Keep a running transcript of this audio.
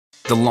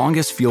The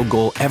longest field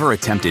goal ever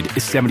attempted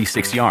is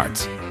 76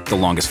 yards. The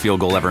longest field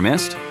goal ever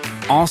missed?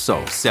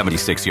 Also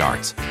 76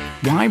 yards.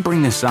 Why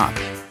bring this up?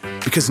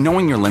 Because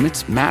knowing your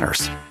limits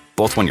matters,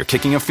 both when you're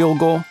kicking a field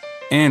goal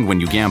and when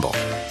you gamble.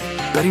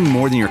 Betting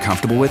more than you're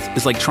comfortable with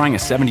is like trying a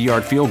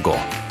 70-yard field goal.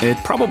 It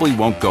probably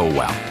won't go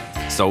well.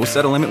 So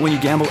set a limit when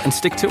you gamble and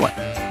stick to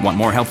it. Want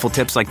more helpful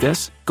tips like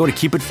this? Go to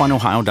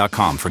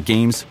keepitfunohio.com for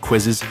games,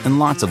 quizzes, and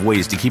lots of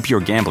ways to keep your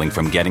gambling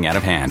from getting out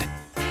of hand.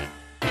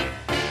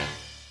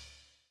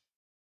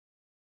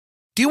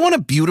 Do you want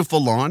a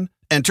beautiful lawn?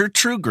 Enter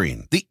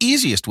TruGreen, the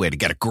easiest way to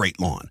get a great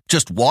lawn.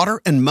 Just water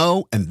and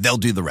mow, and they'll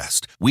do the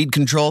rest. Weed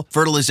control,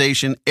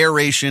 fertilization,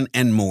 aeration,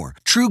 and more.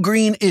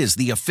 TruGreen is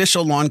the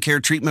official lawn care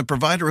treatment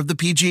provider of the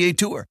PGA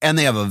Tour, and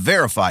they have a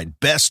verified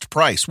best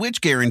price, which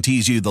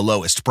guarantees you the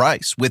lowest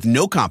price with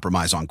no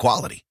compromise on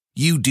quality.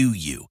 You do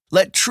you.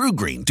 Let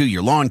TruGreen do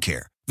your lawn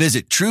care.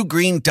 Visit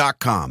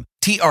TruGreen.com,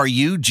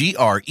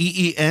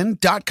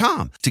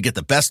 TruGreen.com, to get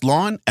the best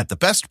lawn at the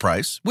best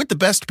price with the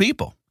best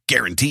people.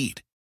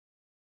 Guaranteed.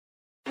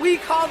 We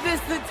call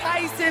this the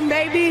Tyson,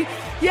 baby.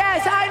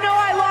 Yes, I know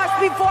I lost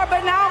before,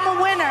 but now I'm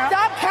a winner.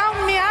 Stop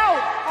counting me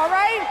out, all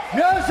right?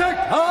 Jessica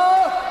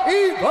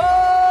Evil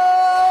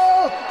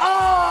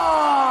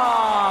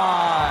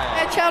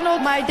I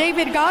channeled my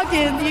David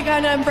Goggins. You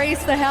gotta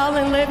embrace the hell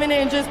and live in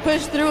it and just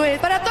push through it.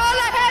 Para toda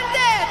la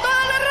gente,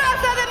 toda la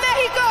raza de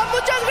México,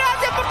 muchas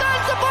gracias por todo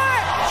el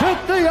support.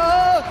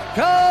 Cynthia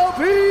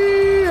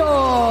Calvillo.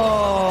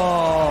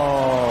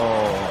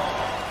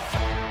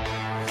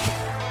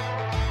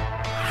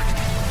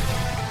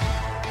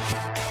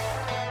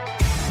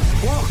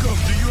 Welcome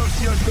to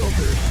UFC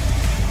Unfiltered.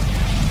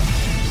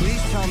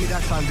 Please tell me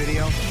that's on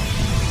video.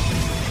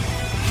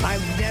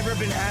 I've never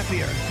been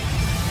happier.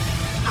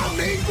 I'm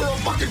made for a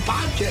fucking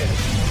podcast.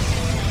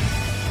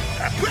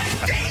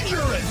 That's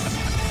dangerous.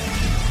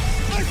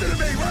 Listen to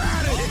me, we're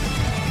at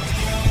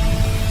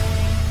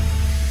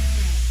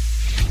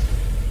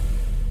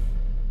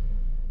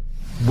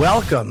it.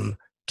 Welcome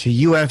to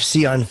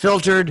UFC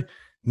Unfiltered.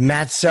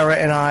 Matt, Sarah,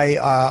 and I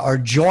are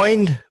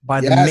joined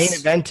by the main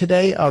event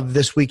today of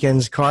this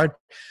weekend's card.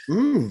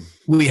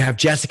 We have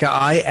Jessica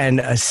I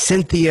and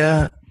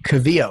Cynthia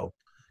Calvillo.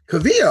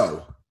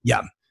 Calvillo?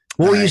 Yeah.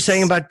 What were you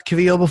saying about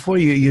Calvillo before?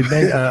 You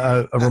made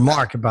a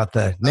remark about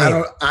the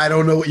name. I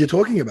don't know what you're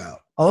talking about.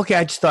 Okay,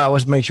 I just thought I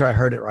was making sure I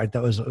heard it right.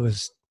 It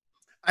was.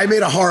 I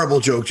made a horrible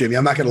joke, Jimmy.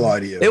 I'm not going to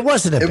lie to you. It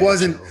wasn't. It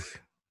wasn't.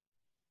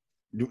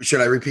 Joke. Should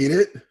I repeat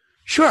it?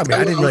 Sure. I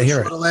didn't really hear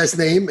it. The last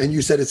name, and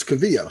you said it's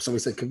Calvillo. Somebody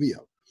said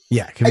Calvillo.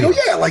 Yeah, Calvillo. I go,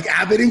 yeah, like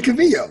Abbott and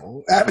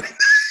Calvillo.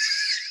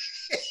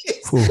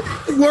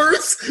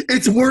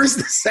 It's worse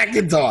the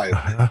second time.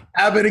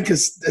 Abbott and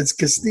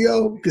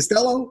Costello.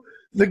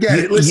 Forget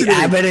it. Listen to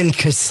Abbott and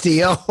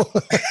Castillo.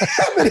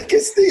 Abbott and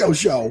Castillo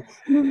show.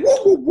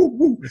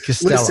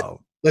 Costello.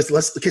 Let's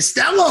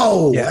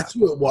Costello. Yeah. That's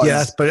what it was.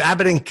 Yes, but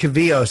Abbott and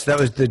Calvillo. So that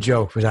was the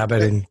joke. Was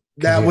Abbott and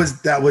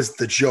Calvillo. That was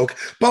the joke.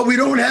 But we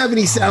don't have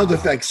any sound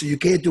effects, so you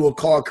can't do a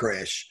car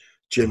crash,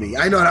 Jimmy.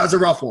 I know that was a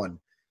rough one.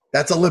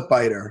 That's a lip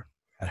biter.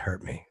 That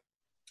hurt me.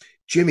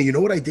 Jimmy, you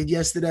know what I did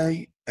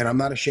yesterday? And I'm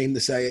not ashamed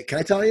to say it. Can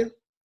I tell you?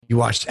 You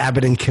watched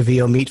Abbott and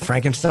Calvillo meet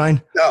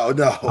Frankenstein? No.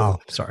 Oh,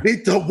 sorry.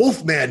 Meet the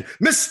Wolfman.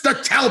 Mr.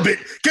 Talbot,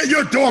 get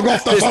your dog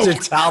off the boat.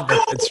 Mr. Talbot,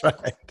 that's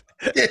right.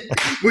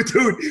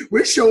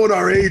 We're showing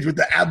our age with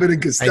the Abbott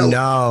and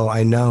Costello.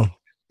 I know.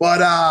 But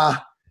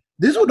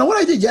know what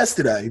I did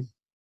yesterday?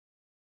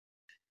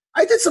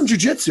 I did some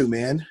jiu-jitsu,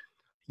 man.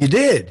 You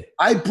did?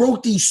 I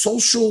broke the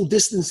social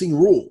distancing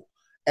rule,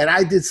 and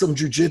I did some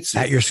jiu-jitsu.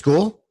 At your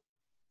school?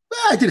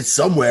 I did it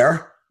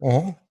somewhere.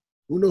 Uh-huh.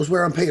 Who knows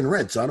where I'm paying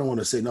rent, so I don't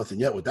want to say nothing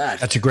yet with that.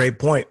 That's a great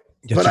point.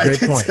 You know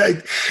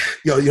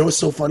what's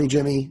so funny,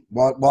 Jimmy?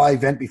 While I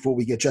vent before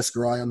we get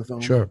Jessica I on the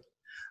phone? Sure.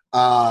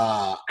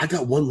 I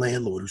got one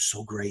landlord who's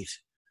so great.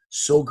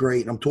 So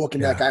great. And I'm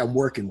talking to that guy. I'm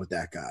working with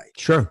that guy.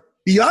 Sure.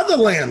 The other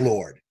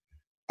landlord,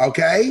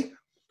 okay?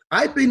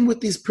 I've been with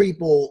these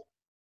people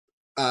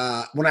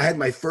when I had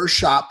my first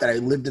shop that I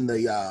lived in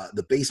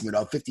the basement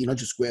of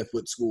 1,500 square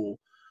foot school.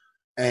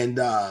 And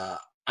I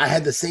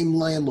had the same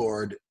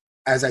landlord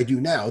as I do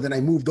now. Then I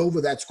moved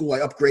over that school. I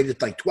upgraded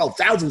to like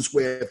 12,000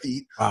 square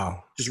feet.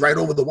 Wow. Just right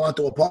over the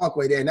Wantoa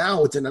Parkway there.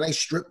 Now it's in a nice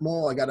strip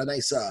mall. I got a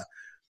nice,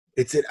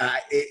 it's a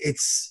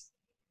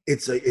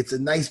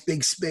nice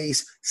big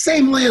space.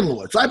 Same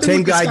landlord. So I've been same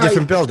with this guy,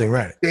 different building,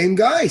 right? Same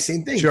guy,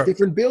 same thing, sure.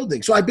 Different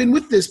building. So I've been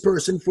with this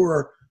person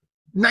for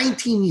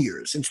 19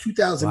 years, since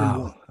 2001.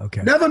 Wow.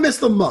 Okay. Never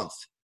missed a month.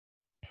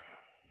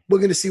 We're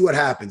going to see what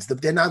happens.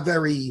 They're not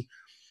very –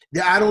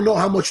 I don't know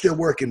how much they're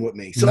working with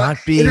me. So not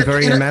being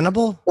very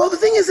amenable? Well, the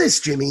thing is this,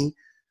 Jimmy.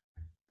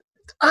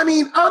 I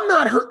mean, I'm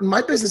not hurting.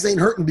 My business ain't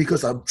hurting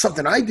because of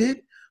something I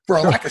did for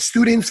a lack of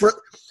students.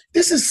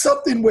 This is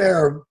something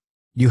where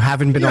 – you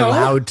haven't been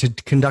allowed to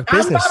conduct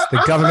business.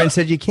 The government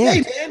said you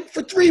can't. Hey, man,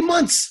 for 3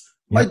 months,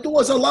 my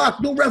doors are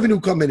locked. No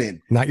revenue coming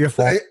in. Not your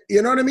fault.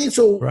 You know what I mean?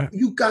 So right.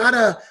 you got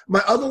to –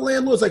 my other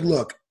landlord's like,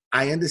 look,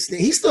 I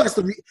understand. He still has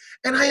to,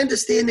 and I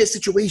understand their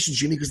situations,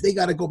 Jimmy, because they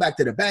got to go back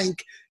to the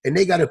bank and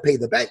they got to pay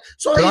the bank.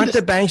 So aren't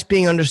the banks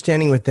being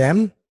understanding with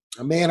them?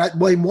 Man,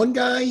 one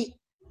guy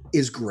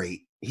is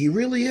great. He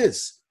really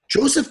is.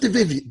 Joseph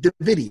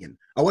Davidian.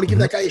 I want to give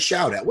that guy a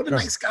shout out. What a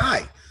nice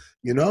guy.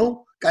 You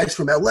know, guy's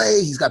from LA.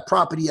 He's got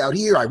property out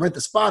here. I rent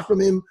a spot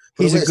from him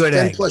for the last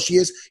 10 plus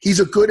years. He's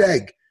a good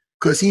egg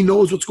because he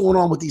knows what's going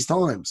on with these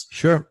times.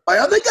 Sure. My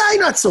other guy,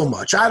 not so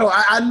much.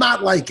 I'm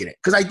not liking it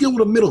because I deal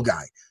with a middle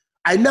guy.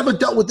 I never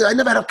dealt with it. I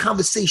never had a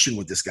conversation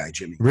with this guy,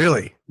 Jimmy.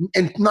 Really?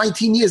 In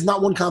 19 years,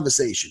 not one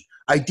conversation.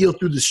 I deal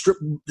through the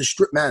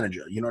strip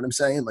manager. You know what I'm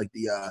saying? Like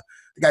the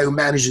guy who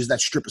manages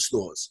that strip of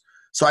stores.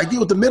 So I deal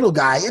with the middle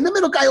guy, and the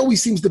middle guy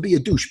always seems to be a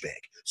douchebag.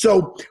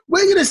 So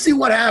we're going to see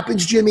what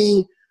happens,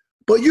 Jimmy.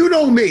 But you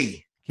know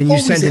me. Can you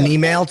send an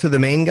email to the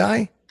main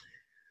guy?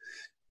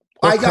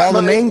 I got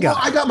the main guy.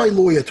 I got my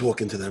lawyer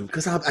talking to them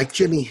because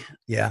Jimmy.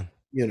 Yeah.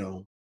 You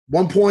know,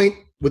 one point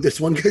with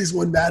this one guy's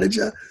one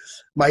manager,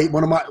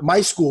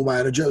 my school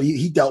manager,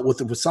 he dealt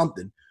with it with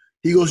something.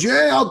 He goes,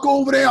 yeah, I'll go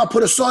over there. I'll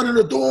put a sign on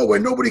the door where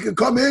nobody can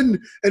come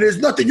in, and there's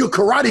nothing your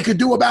karate could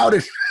do about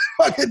it.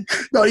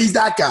 No, he's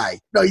that guy.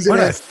 No, he's what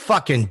a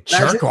fucking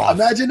jerk off.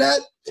 Imagine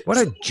that. What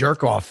a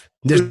jerk off.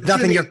 There's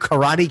nothing your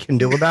karate can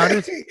do about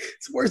it.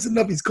 It's worse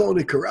enough he's calling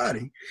it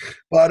karate.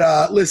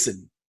 But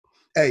listen,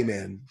 hey,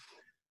 man.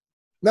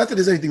 Not that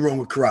there's anything wrong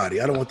with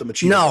karate. I don't want the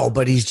Machida. No,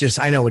 but he's just,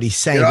 I know what he's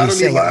saying. I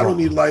don't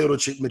need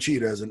Lyoto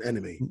Machida as an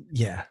enemy.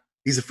 Yeah.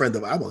 He's a friend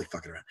of mine. I'm only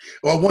fucking around.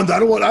 I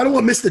don't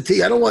want Mr.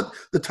 T. I don't want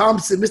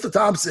Mr.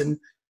 Thompson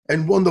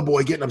and Wonder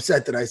Boy getting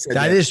upset that I said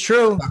that is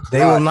true.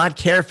 They will not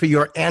care for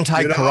your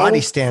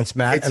anti-karate stance,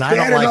 Matt, and I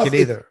don't like it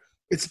either.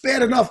 It's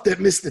bad enough that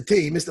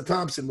Mr.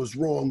 Thompson, was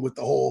wrong with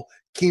the whole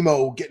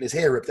chemo getting his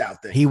hair ripped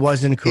out thing. He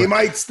wasn't correct. He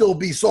might still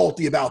be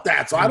salty about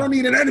that. So I don't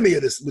need an enemy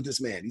with this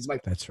man. He's my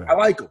friend. That's right. I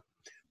like him.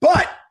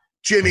 But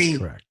Jimmy,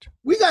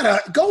 we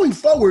going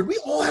forward, we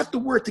all have to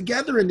work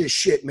together in this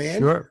shit, man.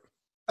 Sure.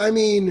 I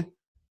mean,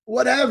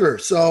 whatever.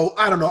 So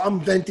I don't know.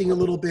 I'm venting a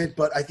little bit,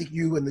 but I think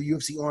you and the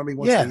UFC Army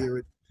wants to hear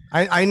it.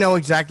 I know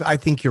exactly. I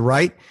think you're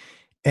right.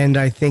 And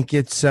I think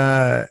it's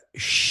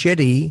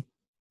shitty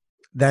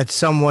that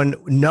someone,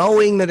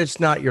 knowing that it's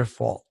not your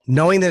fault,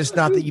 knowing that it's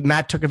not that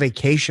Matt took a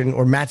vacation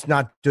or Matt's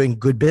not doing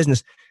good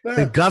business,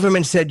 the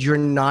government said you're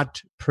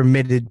not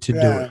permitted to do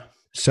it.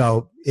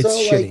 So it's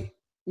shitty.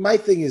 My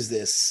thing is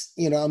this,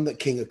 I'm the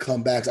king of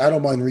comebacks. I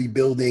don't mind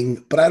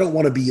rebuilding, but I don't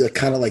want to be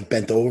kind of like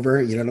bent over.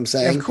 You know what I'm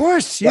saying? Of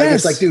course, yes.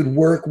 It's like, dude,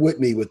 work with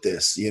me with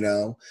this,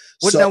 Now,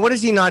 what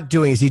is he not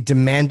doing? Is he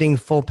demanding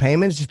full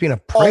payments? Just being a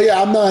prick? Oh,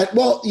 yeah, I'm not.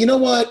 Well, you know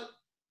what?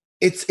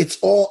 It's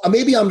all,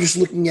 maybe I'm just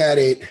looking at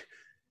it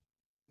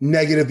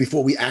negative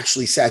before we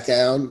actually sat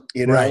down,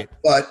 Right.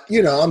 But,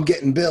 I'm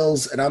getting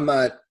bills and I'm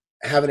not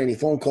having any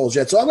phone calls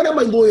yet. So I'm going to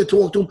have my lawyer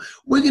talk to him.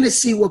 We're going to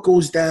see what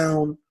goes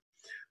down.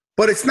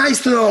 But it's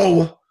nice to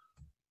know,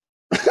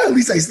 at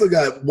least I still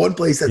got one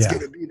place that's going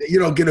to be there,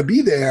 going to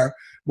be there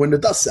when the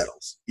dust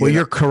settles.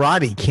 Your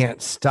karate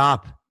can't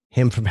stop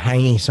him from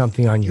hanging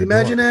something on your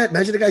Imagine door. that.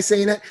 Imagine the guy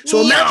saying that.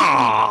 So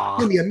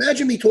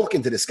imagine me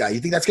talking to this guy. You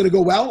think that's going to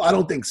go well? I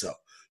don't think so.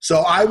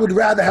 So I would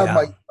rather have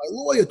my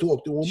lawyer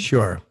talk to him.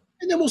 Sure.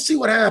 And then we'll see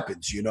what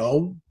happens,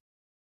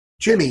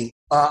 Jimmy,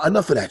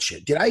 enough of that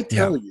shit. Did I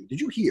tell you, did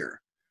you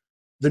hear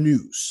the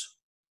news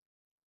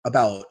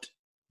about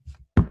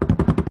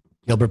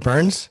Gilbert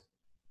Burns?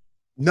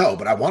 No,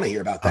 but I want to hear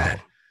about that.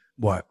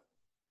 What?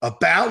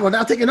 Well,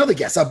 now take another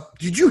guess.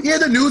 Did you hear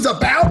the news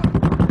about?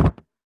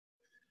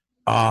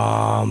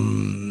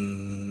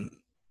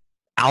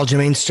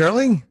 Aljamain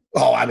Sterling?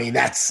 Oh, I mean,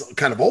 that's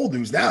kind of old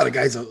news now. The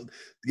guy's going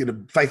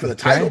to fight for the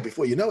title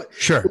before you know it.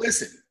 Sure.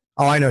 Listen.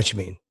 Oh, I know what you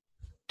mean.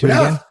 Do it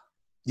again?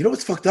 You know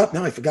what's fucked up?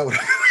 Now I forgot what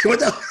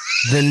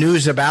the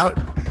news about?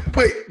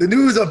 Wait, the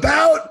news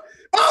about?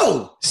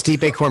 Oh!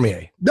 Stipe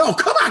Cormier. No,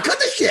 come on, cut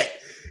the shit.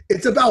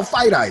 It's about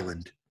Fight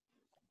Island.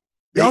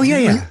 Did you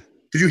hear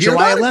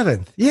July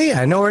 11th. Yeah,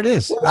 I know where it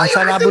is.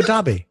 Outside Abu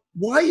Dhabi.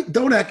 Why?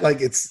 Don't act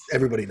like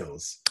everybody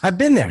knows. I've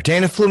been there.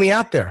 Dana flew me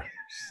out there.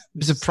 It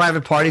was a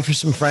private party for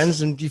some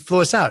friends, and he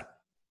flew us out.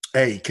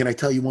 Hey, can I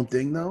tell you one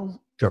thing, though?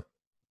 Sure.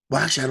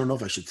 Well, actually, I don't know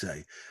if I should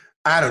say.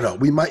 I don't know.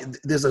 We might.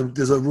 There's a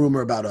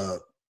rumor about a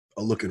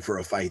looking for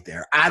a fight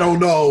there. I don't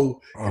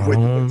know if we're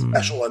doing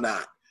special or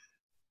not.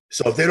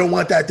 So if they don't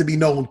want that to be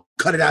known,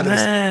 cut it out.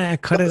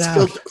 Cut it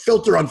out.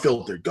 Filter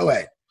unfiltered. Go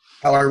ahead.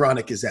 How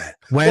ironic is that?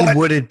 When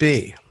would it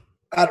be?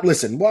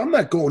 Listen, well, I'm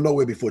not going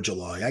nowhere before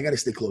July. I got to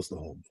stay close to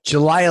home.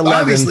 July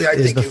 11th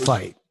is the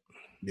fight.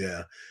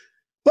 Yeah.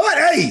 But,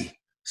 hey,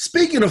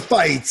 speaking of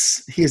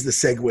fights, here's the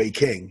segue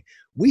king.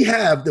 We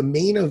have the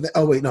main event.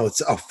 Oh, wait, no,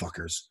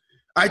 fuckers.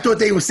 I thought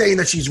they were saying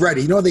that she's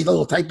ready. They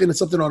type in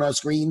something on our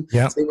screen.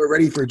 Yeah. They were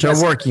ready for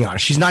They're working on it.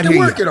 She's not here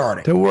They're working on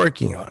it. They're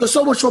working on it.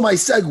 So much for my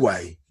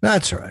segue.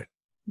 That's right.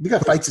 We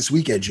got fights this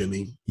weekend,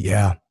 Jimmy.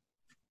 Yeah.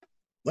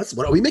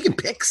 What are we making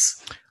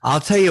picks? I'll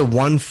tell you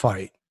one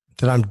fight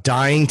that I'm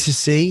dying to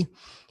see.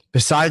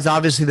 Besides,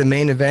 obviously, the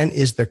main event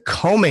is the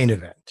co-main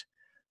event.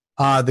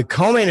 The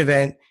co-main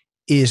event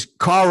is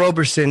Carl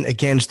Roberson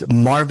against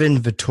Marvin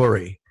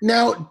Vettori.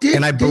 Now,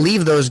 I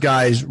believe those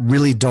guys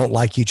really don't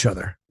like each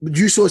other.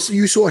 You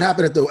saw it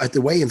happen at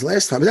the weigh-ins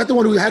last time. Is that the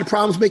one who had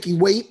problems making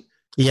weight?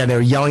 Yeah, they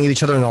were yelling at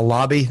each other in the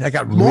lobby. That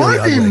got really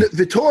Marvin ugly.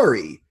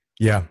 Vettori.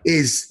 Yeah,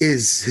 is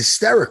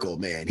hysterical,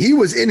 man. He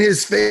was in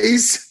his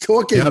face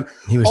talking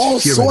all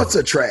sorts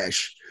of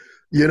trash,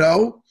 you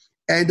know.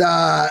 And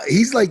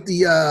he's like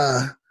he's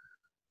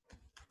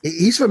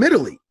from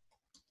Italy,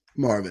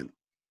 Marvin.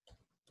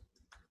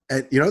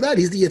 And you know that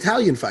he's the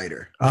Italian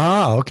fighter.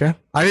 Oh, okay.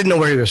 I didn't know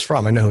where he was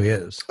from. I know who he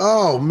is.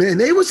 Oh man,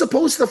 they were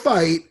supposed to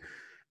fight,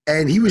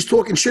 and he was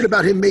talking shit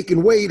about him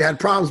making weight,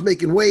 had problems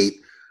making weight,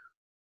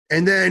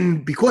 and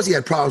then because he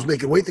had problems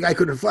making weight, the guy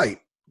couldn't fight.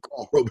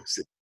 Carl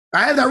Roberson.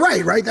 I have that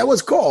right? That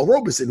was Carl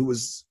Roberson who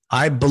was.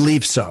 I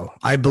believe so.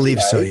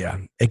 Yeah.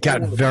 It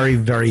got very,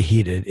 very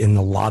heated in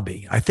the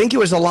lobby. I think it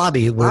was the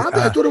lobby.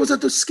 I thought it was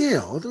at the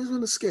scale. I thought it was on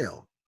the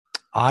scale.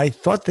 I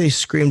thought they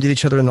screamed at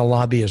each other in the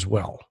lobby as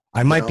well.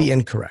 I might be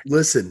incorrect.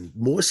 Listen,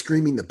 more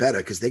screaming the better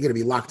because they're going to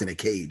be locked in a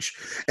cage.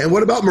 And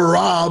what about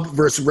Merab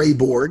versus Ray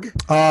Borg?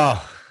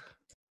 Oh,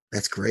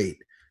 that's great.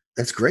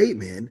 That's great,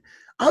 man.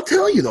 I'll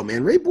tell you though,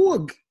 man, Ray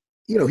Borg,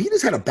 you know, he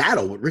just had a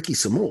battle with Ricky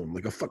Simone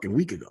like a fucking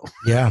week ago.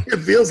 Yeah. It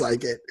feels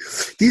like it.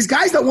 These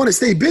guys don't want to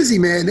stay busy,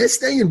 man. They're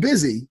staying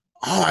busy.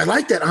 Oh, I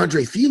like that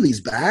Andre Feely's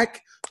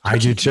back. I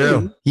do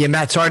too. Yeah,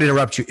 Matt, sorry to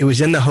interrupt you. It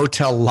was in the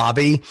hotel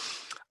lobby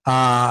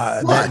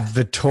that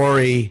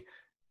Vettori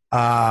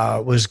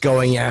was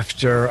going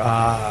after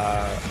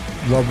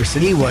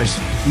Roberson. He was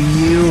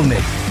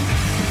fuming.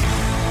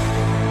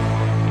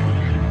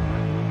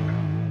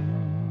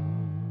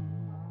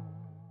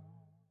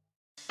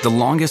 The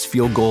longest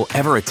field goal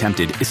ever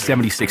attempted is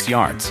 76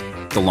 yards.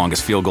 The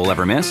longest field goal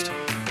ever missed?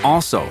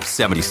 Also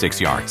 76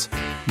 yards.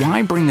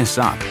 Why bring this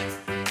up?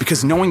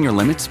 Because knowing your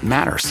limits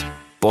matters,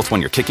 both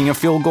when you're kicking a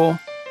field goal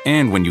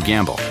and when you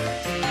gamble.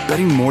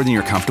 Betting more than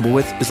you're comfortable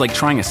with is like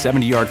trying a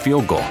 70-yard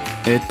field goal.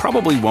 It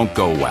probably won't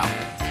go well.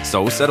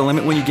 So set a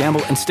limit when you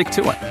gamble and stick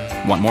to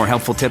it. Want more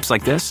helpful tips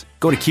like this?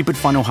 Go to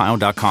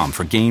keepitfunohio.com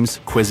for games,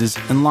 quizzes,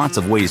 and lots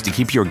of ways to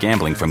keep your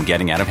gambling from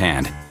getting out of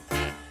hand.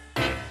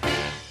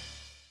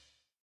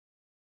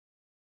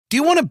 Do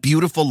you want a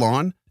beautiful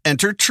lawn?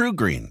 Enter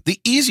TruGreen, the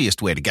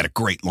easiest way to get a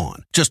great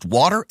lawn. Just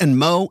water and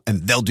mow,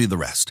 and they'll do the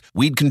rest.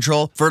 Weed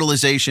control,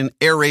 fertilization,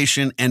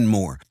 aeration, and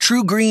more.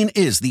 TruGreen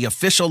is the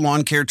official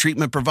lawn care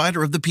treatment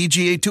provider of the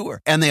PGA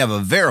Tour, and they have a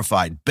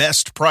verified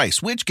best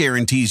price, which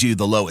guarantees you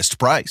the lowest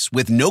price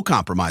with no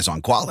compromise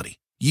on quality.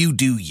 You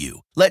do you.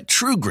 Let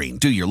TruGreen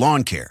do your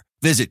lawn care.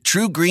 Visit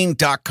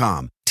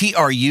TruGreen.com,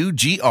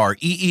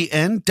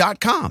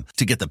 TruGreen.com,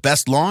 to get the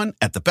best lawn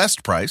at the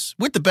best price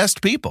with the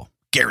best people.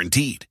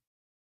 Guaranteed.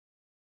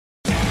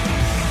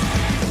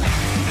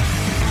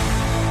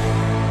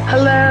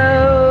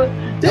 Hello.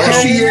 There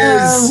she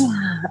is.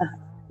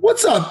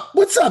 What's up?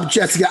 What's up,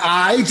 Jessica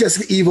I?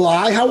 Jessica Evil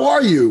Eye. How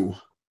are you?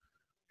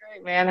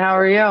 Great, man. How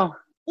are you?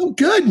 I'm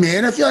good,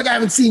 man. I feel like I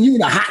haven't seen you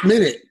in a hot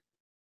minute.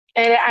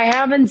 And I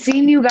haven't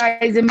seen you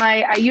guys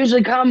I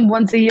usually come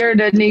once a year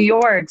to New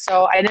York,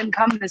 so I didn't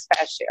come this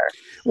past year.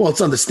 Well,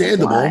 it's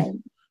understandable,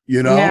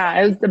 you know?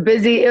 Yeah, it was a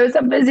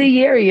busy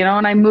year, you know,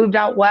 and I moved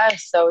out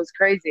west, so it was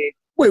crazy.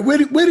 Wait, where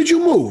did you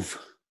move?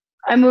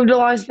 I moved to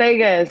Las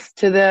Vegas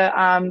to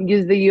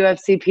use the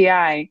UFC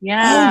PI.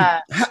 Yeah.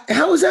 Oh,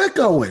 how is that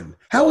going?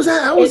 How was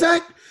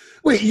that?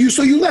 Wait,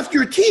 you left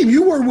your team.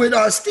 You were with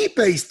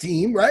Stipe's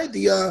team, right?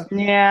 The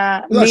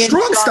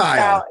Strong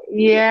Style.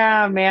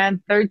 Yeah,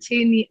 man.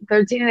 13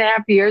 and a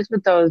half years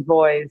with those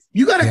boys.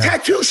 You got a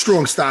tattoo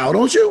Strong Style,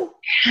 don't you?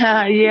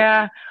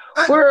 Yeah.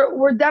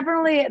 We're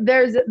definitely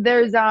there's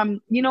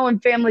you know when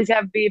families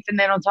have beef and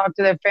they don't talk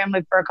to their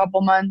family for a couple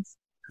months.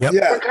 Yep.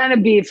 Yeah. We're kind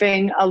of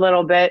beefing a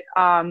little bit.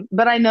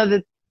 But I know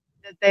that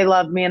they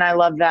love me and I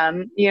love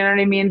them. You know what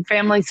I mean?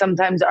 Families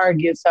sometimes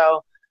argue.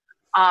 So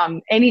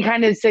any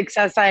kind of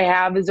success I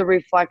have is a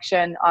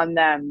reflection on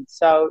them.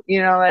 So,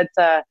 you know, that's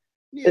a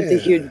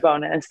huge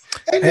bonus.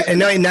 And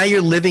now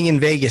you're living in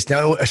Vegas.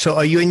 Now, so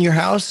are you in your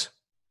house?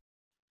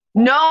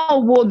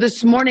 No. Well,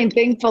 this morning,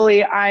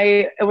 thankfully,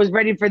 I was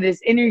ready for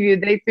this interview.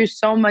 They threw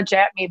so much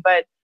at me,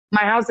 but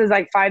my house is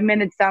like 5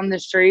 minutes down the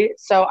street.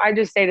 So I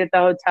just stayed at the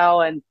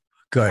hotel and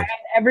good.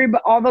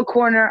 All the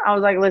corner. I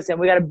was like, listen,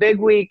 we got a big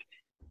week.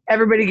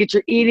 Everybody get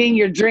your eating,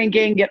 your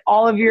drinking, get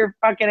all of your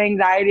fucking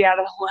anxiety out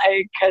of the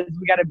way because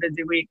we got a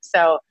busy week.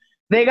 So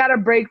they got a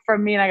break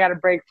from me and I got a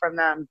break from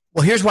them.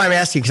 Well, here's why I'm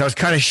asking, because I was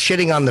kind of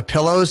shitting on the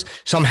pillows.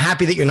 So I'm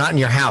happy that you're not in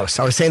your house.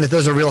 I was saying that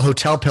those are real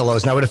hotel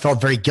pillows, and I would have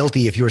felt very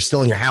guilty if you were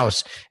still in your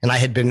house and I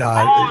had been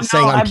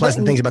saying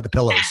unpleasant things about the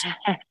pillows.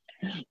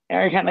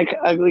 They're kind of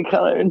ugly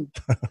colored.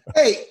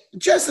 Hey,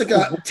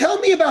 Jessica, tell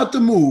me about the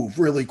move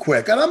really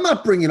quick. And I'm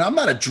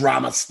not a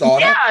drama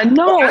starter. Yeah,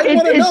 no,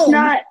 it's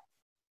not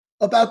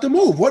about the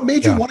move. What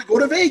made you want to go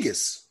to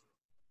Vegas?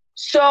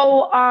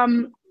 So,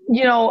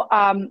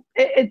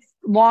 it's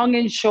long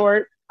and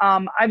short.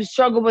 I've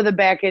struggled with a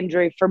back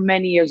injury for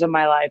many years of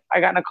my life. I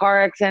got in a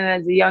car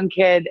accident as a young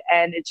kid,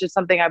 and it's just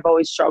something I've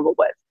always struggled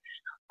with.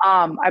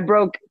 I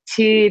broke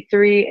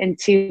T3 and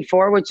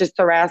T4, which is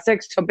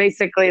thoracic. So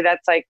basically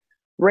that's like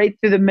right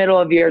through the middle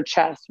of your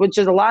chest, which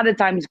is a lot of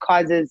times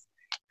causes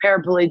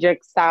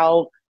paraplegic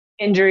style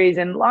injuries.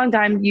 And a long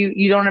time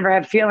you don't ever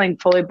have feeling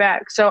fully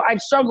back. So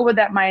I've struggled with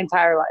that my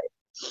entire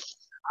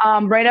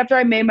life. Right after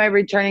I made my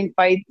returning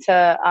fight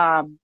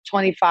to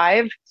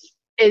 25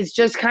 is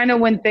just kind of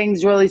when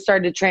things really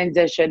started to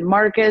transition.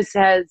 Marcus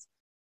has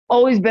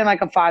always been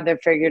like a father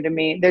figure to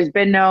me. There's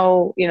been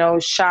no,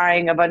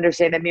 shying of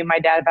understanding that me and my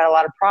dad have had a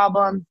lot of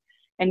problems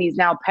and he's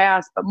now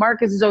passed. But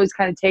Marcus has always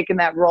kind of taken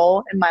that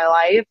role in my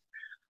life.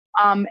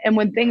 And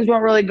when things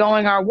weren't really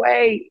going our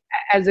way,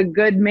 as a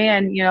good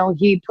man,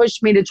 he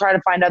pushed me to try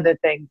to find other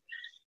things.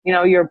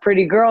 You're a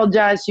pretty girl,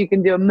 Jess. You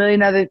can do a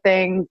million other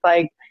things.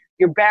 Like,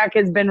 your back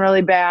has been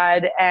really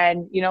bad.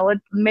 And,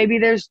 maybe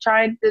there's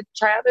trying to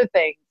try other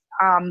things.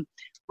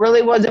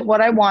 Really wasn't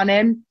what I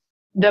wanted.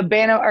 The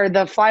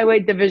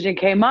flyweight division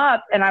came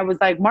up and I was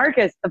like,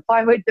 Marcus, the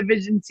flyweight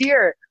division's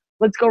here.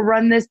 Let's go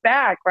run this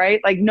back, right?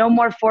 Like, no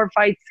more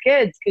 4-fight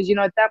skids. Cause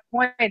at that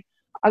point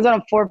I was on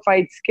a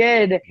 4-fight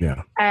skid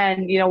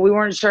and, we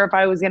weren't sure if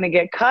I was going to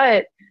get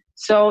cut.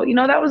 So,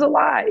 that was a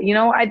lot.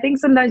 I think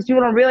sometimes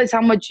people don't realize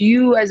how much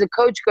you as a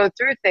coach go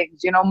through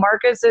things.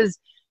 Marcus has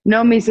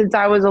known me since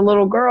I was a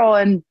little girl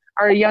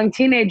or a young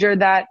teenager,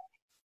 that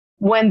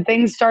when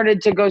things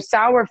started to go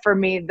sour for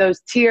me,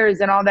 those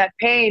tears and all that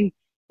pain,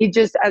 he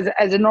just,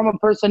 as a normal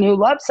person who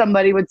loves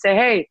somebody, would say,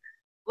 hey,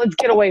 let's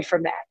get away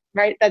from that,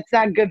 right? That's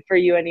not good for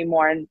you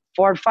anymore. And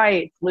 4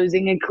 fights,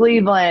 losing in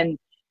Cleveland,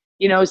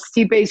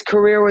 Stipe's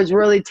career was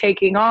really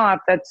taking off.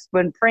 That's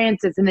when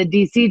Francis and the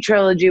DC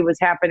trilogy was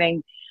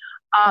happening.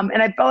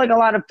 And I felt like a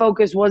lot of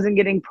focus wasn't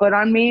getting put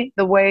on me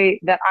the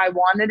way that I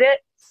wanted it.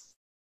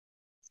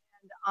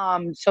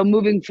 And, so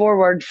moving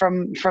forward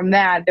from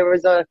that, there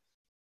was a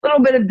little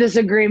bit of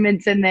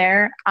disagreements in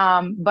there.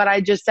 But I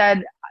just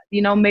said,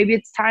 maybe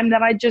it's time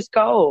that I just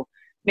go.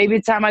 Maybe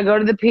it's time I go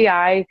to the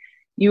PI.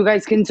 You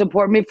guys can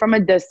support me from a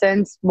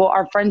distance. Well,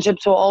 our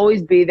friendships will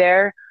always be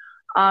there.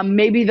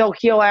 Maybe they'll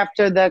heal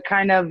after the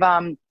kind of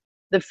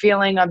the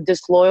feeling of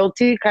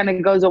disloyalty kind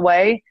of goes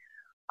away,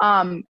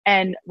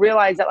 and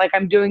realize that like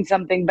I'm doing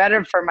something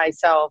better for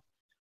myself.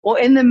 Well,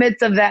 in the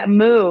midst of that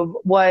move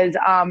was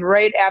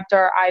right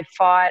after I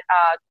fought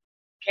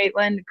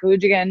Caitlin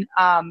Kahujigan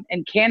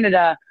in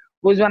Canada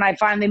was when I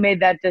finally made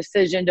that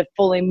decision to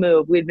fully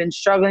move. We'd been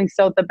struggling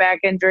still with the back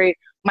injury.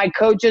 My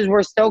coaches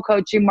were still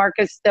coaching.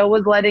 Marcus still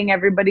was letting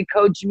everybody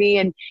coach me.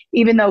 And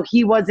even though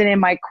he wasn't in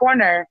my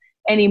corner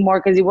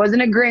anymore because he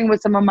wasn't agreeing with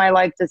some of my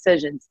life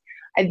decisions,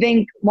 I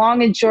think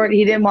long and short,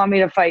 he didn't want me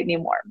to fight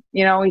anymore.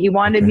 He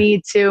wanted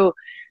me to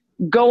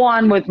go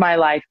on with my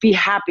life, be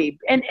happy,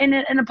 and in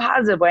a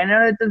positive way. I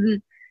know that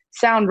doesn't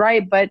sound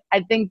right, but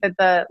I think that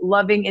the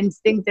loving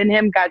instinct in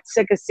him got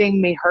sick of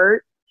seeing me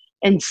hurt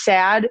and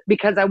sad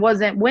because I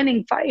wasn't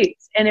winning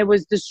fights and it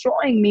was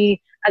destroying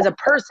me as a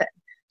person.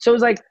 So it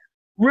was like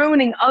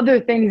ruining other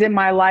things in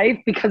my life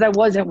because I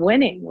wasn't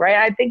winning, right?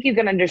 I think you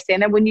can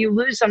understand that when you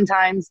lose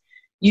sometimes,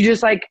 you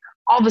just like,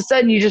 all of a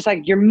sudden you just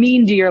like, you're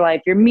mean to your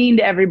life. You're mean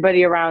to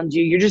everybody around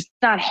you. You're just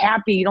not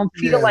happy. You don't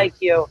feel like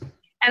you.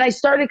 And I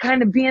started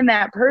kind of being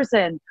that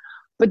person.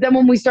 But then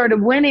when we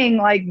started winning,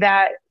 like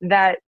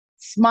that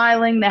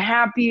smiling, the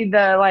happy,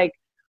 the like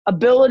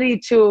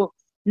ability to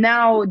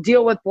now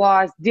deal with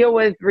loss, deal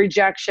with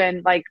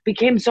rejection, like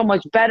became so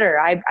much better.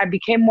 I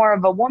became more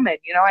of a woman.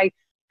 I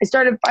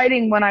started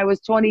fighting when I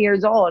was 20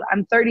 years old.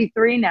 I'm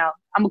 33 now.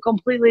 I'm a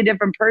completely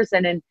different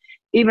person. And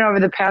even over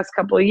the past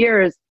couple of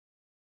years.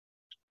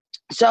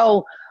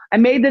 So I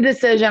made the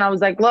decision. I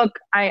was like, look,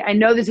 I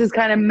know this is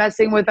kind of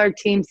messing with our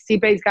team.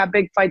 Stipe's got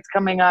big fights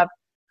coming up.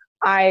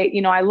 I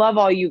love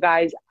all you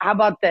guys. How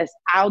about this?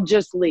 I'll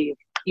just leave.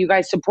 You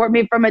guys support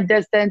me from a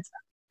distance.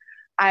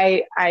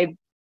 I'm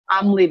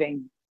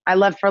leaving. I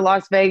left for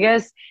Las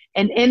Vegas.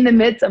 And in the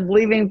midst of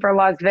leaving for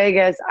Las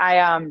Vegas,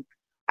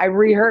 I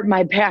re-hurt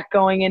my back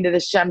going into the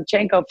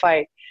Shevchenko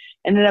fight.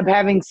 Ended up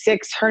having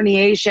 6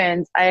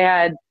 herniations. I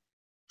had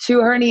 2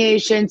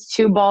 herniations,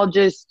 2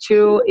 bulges,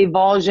 2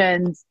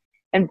 evulsions,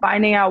 and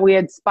finding out we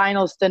had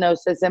spinal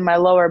stenosis in my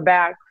lower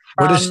back.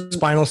 What is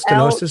spinal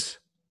stenosis?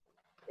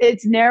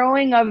 It's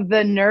narrowing of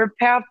the nerve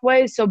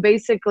pathway. So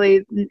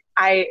basically,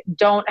 I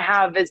don't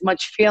have as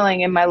much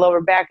feeling in my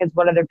lower back as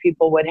what other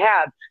people would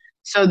have.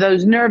 So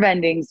those nerve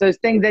endings, those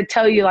things that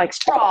tell you like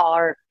sprawl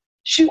or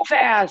shoot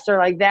fast or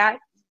like that,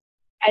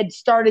 had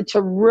started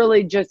to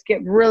really just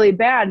get really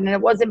bad, and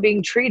it wasn't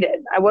being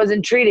treated. I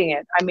wasn't treating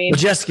it. I mean, well,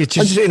 Jessica,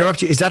 just to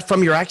interrupt you, is that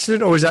from your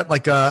accident, or is that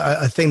like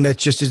a thing that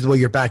just is the way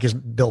your back is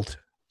built?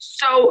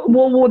 So,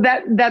 well,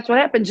 that's what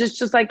happens.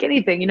 Just like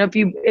anything,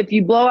 if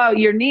you blow out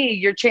your knee,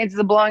 your chances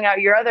of blowing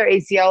out your other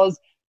ACLs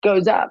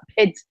goes up.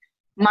 It's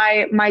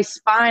my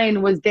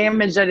spine was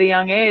damaged at a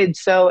young age,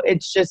 so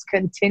it's just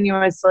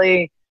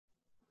continuously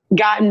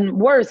gotten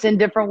worse in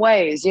different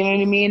ways. You know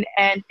what I mean?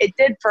 And it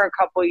did for a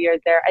couple of years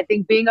there. I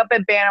think being up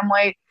at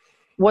bantamweight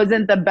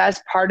wasn't the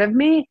best part of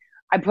me.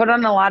 I put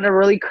on a lot of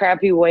really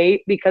crappy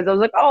weight because I was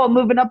like, oh, I'm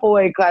moving up a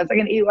weight class. I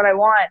can eat what I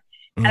want.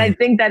 And I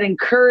think that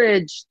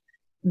encouraged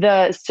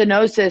the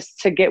stenosis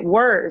to get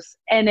worse,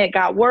 and it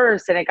got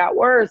worse and it got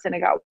worse and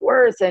it got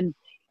worse. And,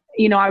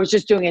 you know, I was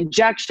just doing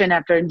injection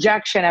after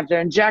injection after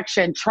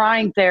injection,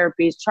 trying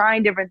therapies,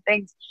 trying different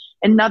things,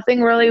 and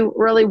nothing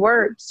really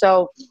worked.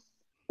 So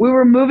we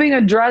were moving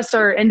a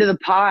dresser into the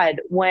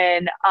pod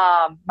when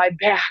my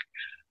back,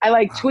 I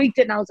like tweaked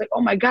it, and I was like,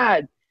 oh my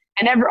God.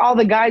 And all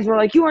the guys were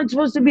like, you weren't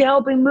supposed to be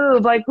helping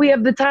move. Like, we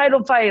have the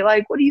title fight.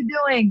 Like, what are you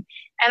doing?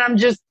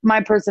 And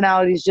my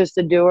personality is just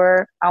a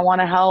doer. I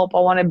want to help. I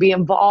want to be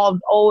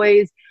involved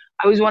always.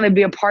 I always want to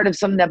be a part of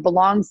something that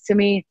belongs to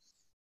me.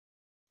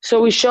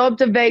 So we show up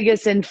to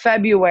Vegas in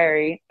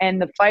February,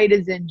 and the fight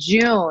is in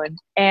June.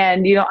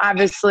 And, you know,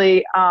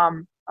 obviously,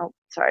 obviously,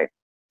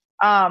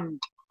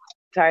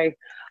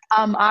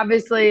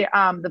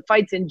 the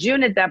fight's in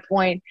June at that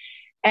point,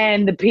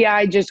 and the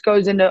PI just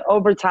goes into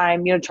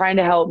overtime, you know, trying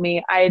to help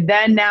me.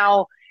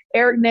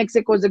 Eric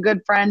Nixick was a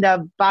good friend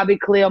of Bobby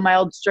Khalil, my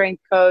old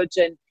strength coach,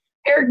 and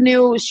Eric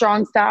knew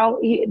strong style.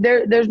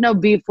 There's no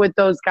beef with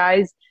those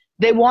guys.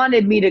 They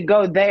wanted me to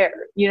go there.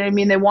 You know what I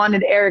mean? They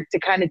wanted Eric to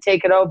kind of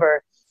take it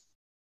over.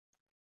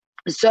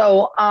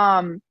 So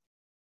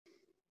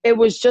it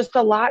was just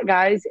a lot,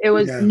 guys. It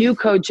was new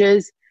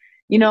coaches.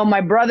 You know,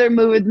 my brother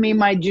moved with me.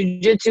 My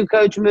jiu-jitsu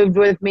coach moved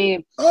with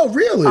me. Oh,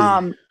 really?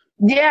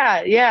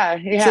 Yeah.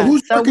 So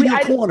who's working your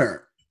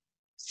corner?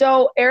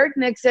 So Eric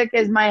Nixick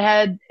is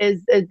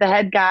the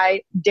head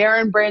guy.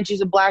 Darren Branch,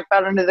 he's a black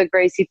belt under the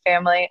Gracie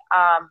family.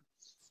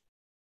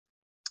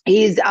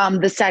 He's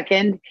the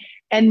second.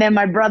 And then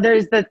my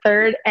brother's the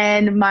third.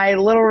 And my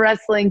little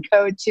wrestling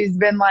coach, who's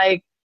been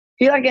like,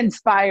 he like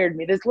inspired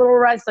me. This little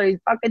wrestler, he's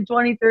fucking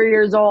 23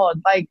 years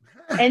old. Like,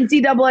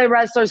 NCAA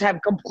wrestlers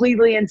have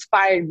completely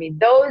inspired me.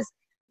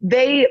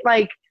 They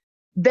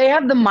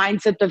have the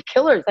mindset of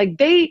killers. Like,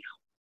 they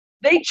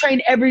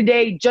train every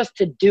day just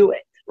to do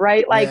it,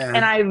 right? Like,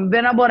 and I've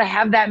been able to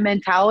have that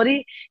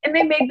mentality, and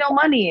they make no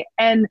money.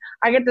 And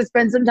I get to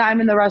spend some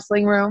time in the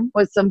wrestling room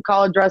with some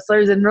college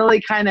wrestlers and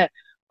really kind of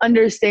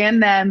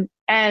understand them.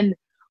 And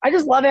I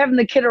just love having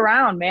the kid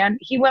around, man.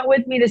 He went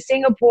with me to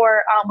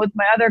Singapore with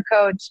my other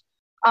coach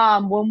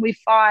when we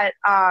fought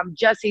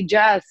Jesse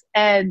Jess,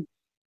 and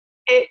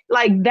it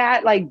like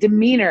that, like the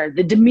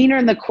demeanor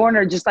in the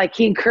corner, just like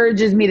he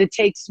encourages me to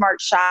take smart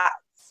shots.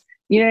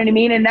 You know what I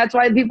mean? And that's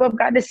why people have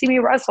gotten to see me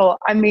wrestle.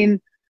 I mean,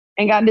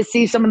 and gotten to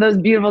see some of those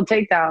beautiful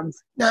takedowns.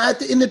 Now,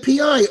 in the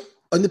PI,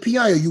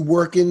 are you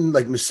working,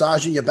 like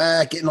massaging your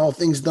back, getting all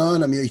things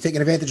done? I mean, are you taking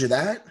advantage of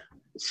that?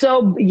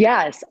 So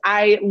yes,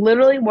 I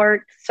literally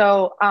worked.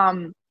 So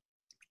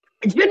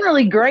it's been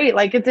really great.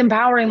 Like, it's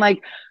empowering.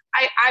 Like,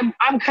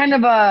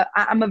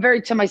 I'm a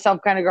very to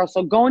myself kind of girl.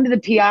 So going to the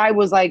PI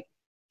was like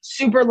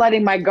super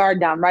letting my guard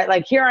down, right?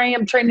 Like, here I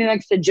am training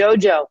next to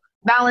JoJo.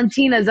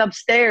 Valentina's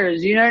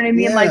upstairs. You know what I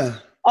mean? Yeah. Like,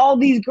 all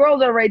these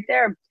girls are right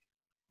there.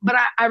 But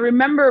I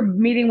remember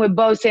meeting with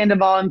Bo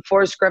Sandoval and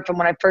Forrest Griffin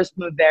when I first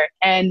moved there,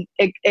 and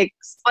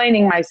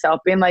explaining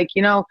myself, being like,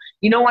 you know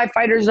why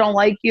fighters don't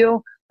like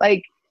you?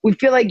 Like, we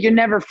feel like you're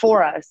never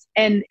for us,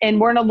 and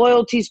we're in a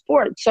loyalty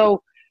sport.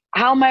 So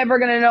how am I ever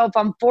going to know if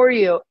I'm for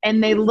you?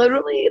 And they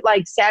literally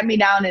like sat me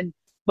down, and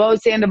Bo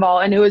Sandoval,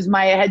 and who is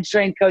my head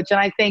strength coach, and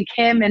I thank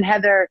him and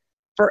Heather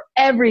for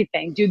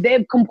everything. Dude,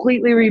 they've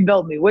completely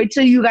rebuilt me. Wait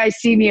till you guys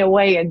see me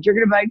away, and you're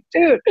going to be like,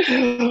 dude,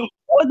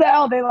 what the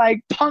hell? They like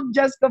pumped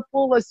Jessica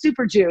full of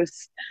super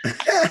juice.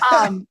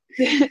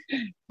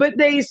 But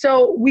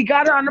so we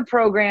got her on the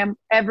program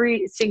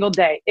every single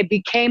day. It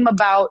became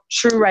about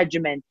true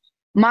regimen.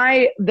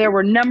 There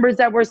were numbers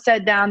that were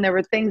set down. There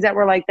were things that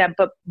were like that.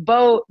 But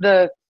what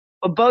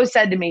Bo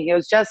said to me, he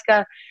goes,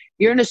 Jessica,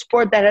 you're in a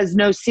sport that has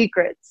no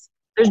secrets.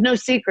 There's no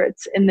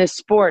secrets in this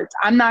sport.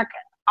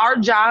 Our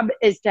job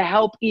is to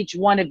help each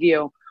one of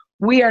you.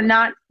 We are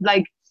not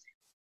like,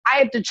 I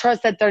have to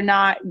trust that they're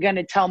not going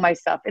to tell my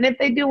stuff. And if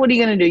they do, what are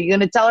you going to do? You're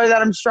going to tell her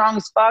that I'm strong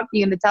as fuck?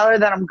 You're going to tell her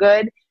that I'm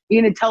good?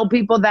 You're going to tell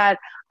people that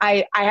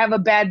I have a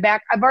bad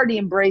back? I've already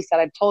embraced that.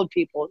 I've told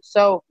people.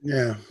 So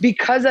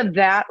because of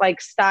that,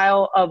 like,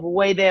 style of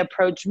way they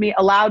approached me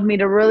allowed me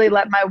to really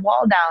let my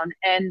wall down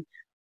and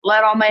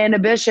let all my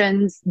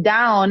inhibitions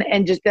down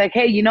and just be like,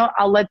 hey,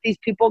 I'll let these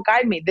people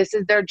guide me. This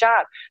is their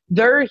job.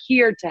 They're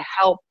here to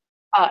help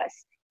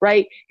us.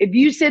 Right? If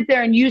you sit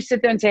there and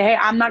say, hey,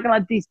 I'm not going to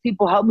let these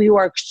people help me who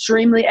are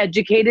extremely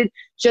educated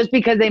just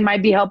because they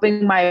might be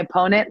helping my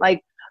opponent. Like,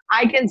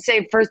 I can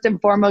say first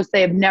and foremost, they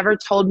have never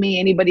told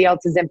me anybody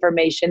else's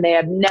information. They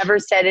have never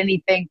said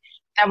anything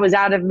that was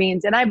out of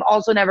means. And I've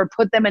also never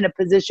put them in a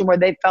position where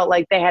they felt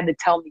like they had to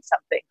tell me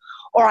something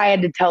or I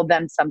had to tell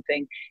them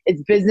something.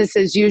 It's business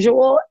as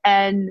usual.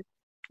 And,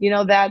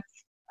 that's,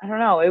 I don't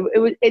know.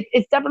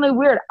 It's definitely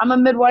weird. I'm a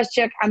Midwest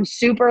chick. I'm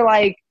super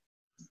like,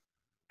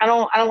 I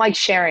don't like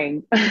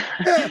sharing.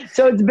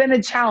 So it's been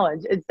a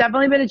challenge. It's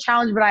definitely been a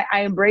challenge, but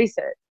I embrace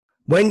it.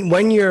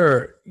 When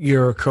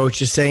your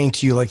coach is saying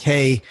to you, like,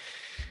 hey,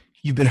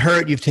 you've been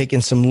hurt, you've taken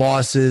some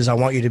losses. I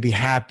want you to be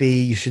happy.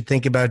 You should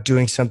think about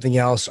doing something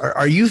else.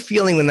 Are you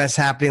feeling when that's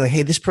happening like,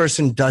 hey, this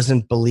person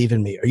doesn't believe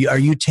in me? Are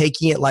you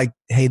taking it like,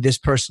 hey, this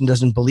person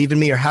doesn't believe in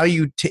me? Or how are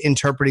you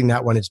interpreting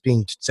that when it's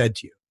being said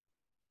to you?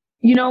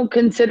 You know,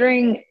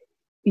 considering,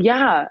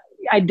 yeah,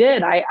 I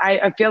did.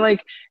 I feel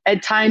like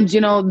at times,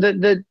 you know,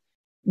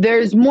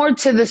 there's more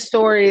to the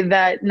story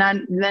that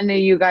none of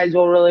you guys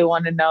will really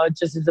want to know. It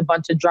just is a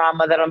bunch of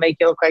drama that'll make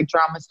you look like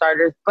drama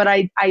starters. But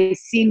I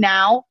see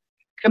now,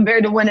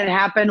 compared to when it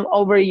happened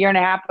over a year and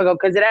a half ago,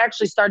 because it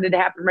actually started to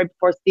happen right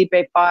before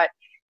Stipe fought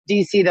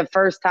DC the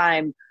first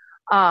time.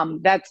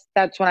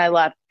 That's when I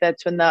left.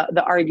 That's when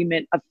the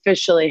argument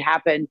officially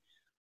happened.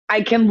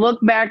 I can look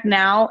back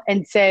now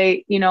and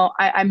say, you know,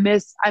 I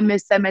miss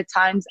them at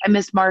times. I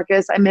miss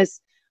Marcus. I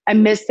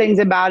miss things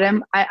about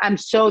him. I'm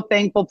so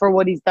thankful for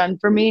what he's done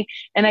for me.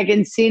 And I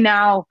can see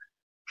now,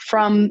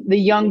 from the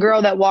young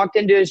girl that walked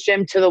into his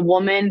gym to the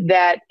woman,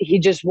 that he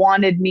just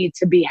wanted me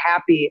to be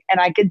happy. And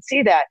I could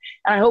see that.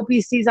 And I hope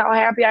he sees how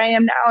happy I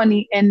am now,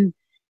 and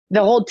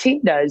the whole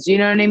team does. You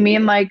know what I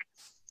mean? Like,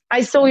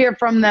 I still hear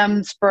from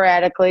them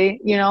sporadically,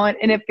 you know,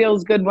 and it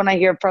feels good when I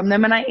hear from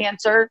them and I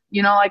answer.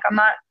 You know, like,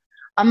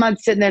 I'm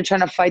not sitting there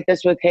trying to fight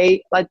this with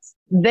hate.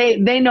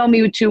 They know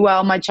me too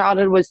well. My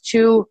childhood was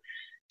too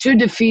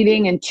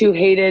defeating and too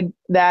hated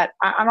that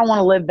I don't want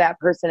to live that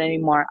person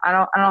anymore. I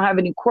don't have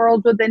any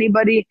quarrels with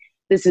anybody.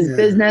 This is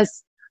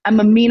business. I'm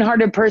a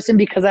mean-hearted person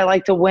because I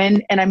like to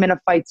win, and I'm in a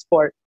fight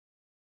sport.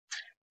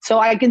 So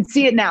I can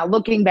see it now,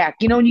 looking back.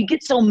 You know, when you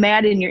get so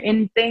mad and you're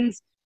in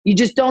things, you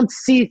just don't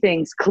see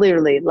things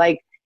clearly.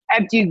 Like,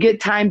 after you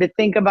get time to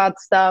think about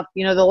stuff,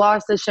 you know, the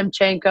loss to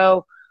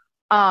Shevchenko,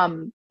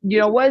 you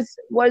know,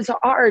 was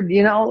hard.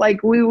 You know,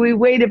 like, we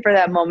waited for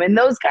that moment. And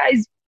those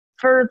guys,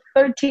 for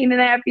 13 and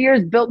a half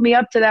years, built me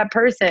up to that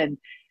person,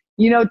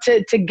 you know,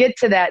 to get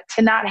to that,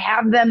 to not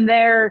have them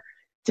there,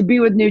 to be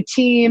with new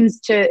teams,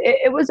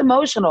 it was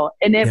emotional.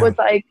 And it was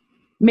like,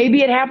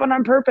 maybe it happened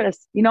on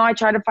purpose. You know, I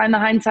try to find the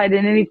hindsight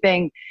in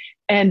anything.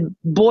 And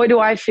boy, do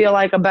I feel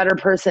like a better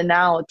person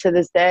now to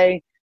this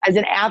day, as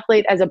an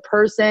athlete, as a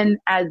person,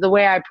 as the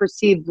way I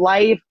perceive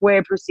life, the way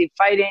I perceive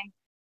fighting,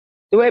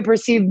 the way I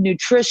perceive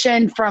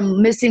nutrition,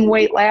 from missing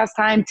weight last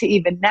time to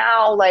even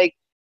now. Like,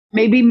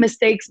 maybe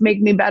mistakes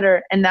make me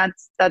better, and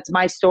that's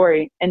my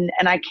story. And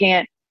I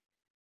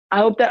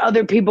hope that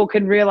other people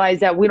can realize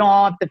that we don't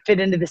all have to fit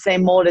into the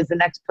same mold as the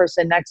next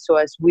person next to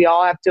us. We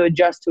all have to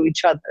adjust to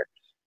each other.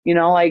 You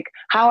know, like,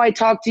 how I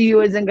talk to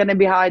you isn't going to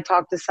be how I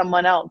talk to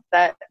someone else.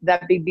 That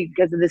be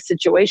because of the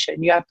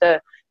situation. You have to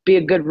be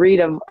a good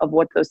read of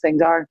what those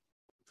things are.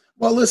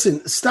 Well,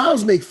 listen,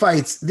 styles make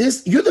fights.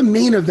 You're the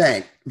main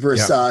event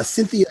versus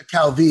Cynthia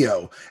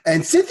Calvillo.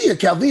 And Cynthia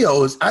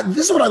Calvillo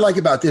this is what I like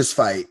about this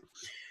fight.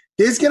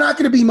 There's not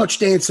going to be much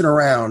dancing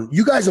around.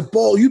 You guys are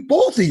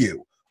both of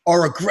you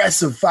are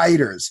aggressive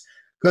fighters,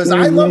 because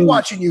I love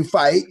watching you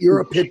fight. You're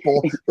a pit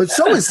bull, but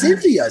so is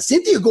Cynthia.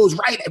 Cynthia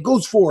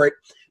goes for it.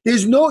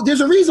 There's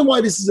a reason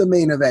why this is a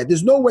main event.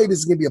 There's no way this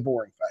is going to be a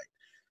boring fight.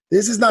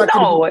 This is not.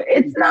 No,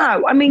 it's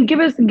not. I mean, give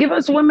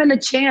us women a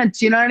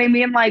chance. You know what I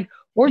mean? Like,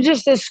 we're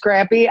just as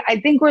scrappy. I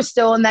think we're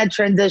still in that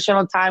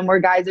transitional time where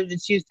guys are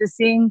just used to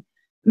seeing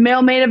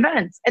male main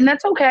events, and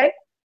that's okay.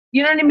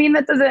 You know what I mean?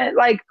 That doesn't,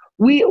 like,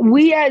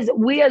 we as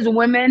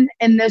women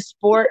in this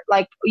sport,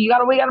 like, we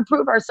gotta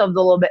prove ourselves a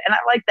little bit. And I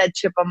like that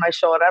chip on my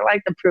shoulder. I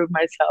like to prove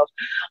myself.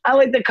 I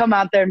like to come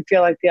out there and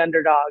feel like the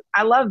underdog.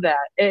 I love that.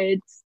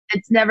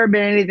 It's never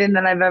been anything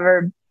that I've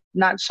ever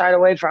not shied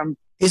away from.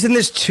 Isn't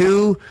this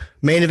 2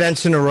 main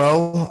events in a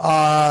row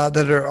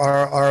that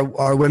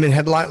are women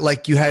headline?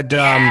 Like, you had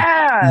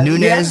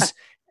Nunes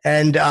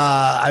and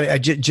I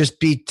just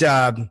beat.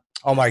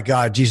 Oh my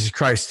God, Jesus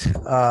Christ!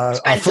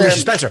 Felicia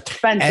Spencer.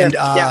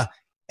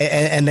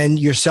 And then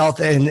yourself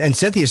and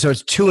Cynthia. So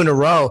it's 2 in a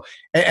row.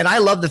 And I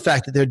love the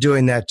fact that they're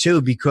doing that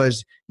too,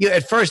 because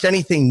at first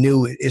anything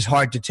new is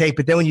hard to take.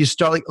 But then when you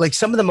start, like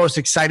some of the most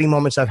exciting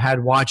moments I've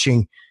had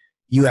watching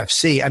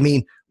UFC, I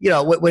mean, you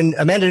know, when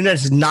Amanda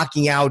Nunes is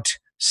knocking out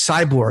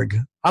Cyborg,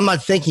 I'm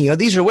not thinking,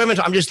 these are women.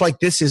 I'm just like,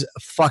 this is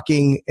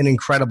fucking an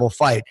incredible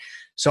fight.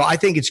 So I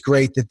think it's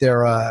great that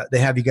they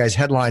have you guys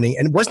headlining.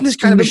 And wasn't this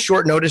kind of a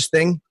short notice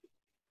thing?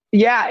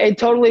 Yeah, it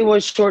totally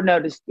was short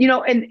notice. You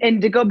know, and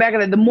to go back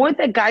on that, the more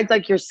that guys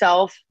like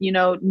yourself, you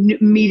know,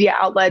 media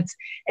outlets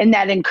and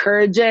that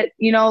encourage it,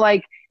 you know,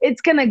 like,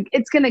 it's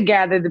gonna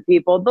gather the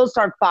people. They'll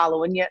start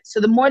following you. So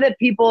the more that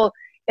people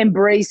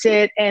embrace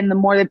it, and the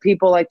more that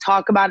people like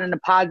talk about it in a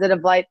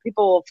positive light,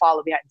 people will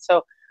follow behind.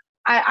 So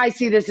I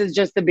see this as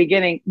just the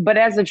beginning. But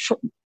as a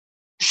short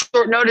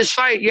notice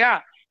fight,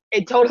 yeah,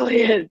 it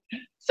totally is.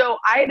 So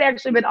I had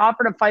actually been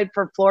offered a fight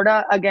for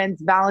Florida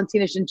against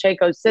Valentina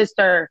Shevchenko's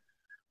sister.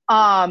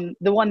 The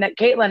one that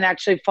Caitlin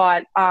actually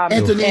fought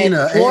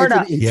Antonina, in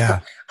Florida.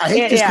 I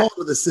hate this call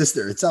with a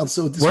sister. It sounds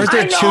so disrespectful.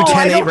 Weren't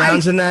there 2 10-8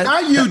 rounds in that?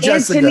 Not you,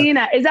 Jessica.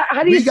 Antonina. Is that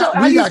how do you we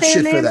got say shit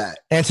her name? for that.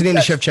 Antonina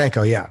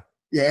Shevchenko, yeah.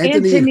 Yeah,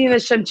 Antonina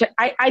Shevchenko.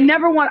 I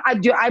never want.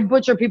 I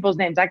butcher people's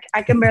names.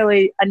 I can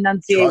barely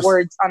enunciate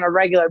words on a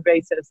regular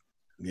basis.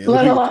 Yeah,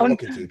 let alone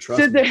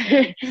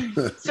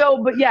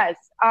so, but yes,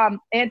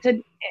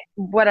 Auntie,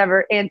 we'll call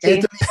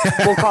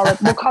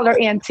her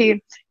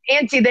Auntie.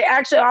 Auntie, they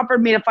actually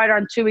offered me to fight her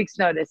on 2 weeks'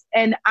 notice,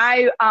 and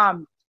I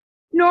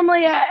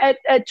normally at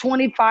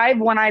 25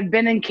 when I've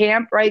been in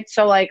camp, right?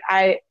 So like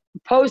I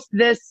post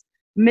this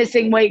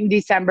missing weight in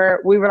December.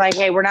 We were like,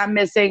 hey, we're not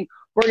missing.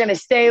 We're gonna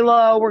stay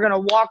low. We're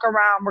gonna walk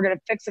around. We're gonna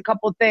fix a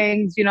couple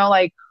things. You know,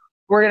 like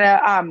we're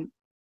gonna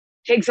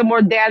take some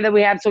more data that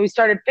we have. So we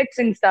started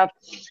fixing stuff.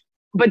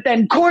 But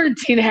then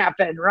quarantine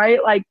happened,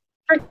 right? Like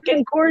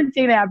freaking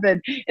quarantine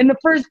happened. In the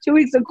first 2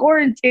 weeks of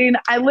quarantine,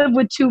 I live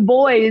with 2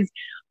 boys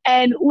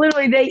and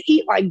literally they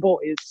eat like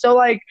boys. So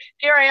like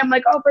here I am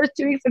like, oh, first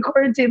 2 weeks of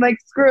quarantine, like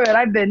screw it.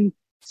 I've been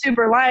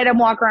super light. I'm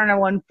walking around at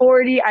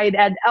 140. I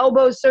had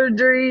elbow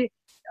surgery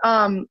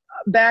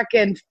back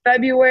in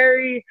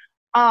February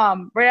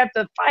right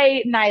after the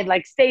fight. And I had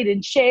like stayed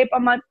in shape.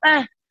 I'm like,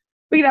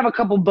 we can have a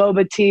couple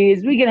boba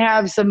teas. We can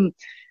have some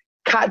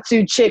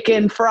katsu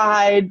chicken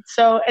fried.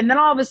 So, and then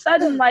all of a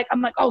sudden, like,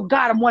 I'm like, oh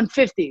God, I'm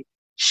 150.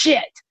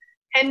 Shit.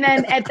 And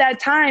then at that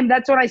time,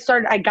 that's when I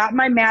started. I got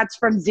my mats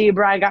from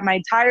Zebra. I got my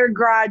entire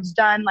garage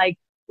done. Like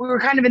we were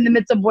kind of in the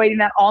midst of waiting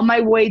that all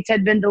my weights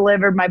had been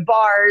delivered, my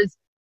bars,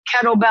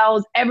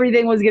 kettlebells,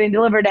 everything was getting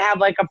delivered to have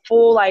like a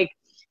full, like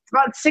it's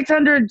about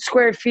 600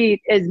 square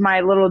feet is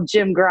my little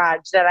gym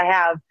garage that I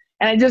have.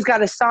 And I just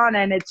got a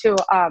sauna in it too.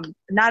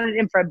 Not an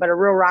infrared, but a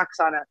real rock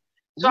sauna.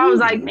 So I was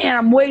like, man,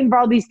 I'm waiting for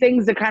all these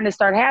things to kind of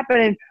start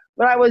happening,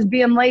 but I was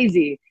being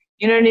lazy.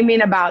 You know what I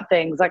mean? About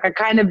things. Like I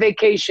kind of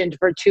vacationed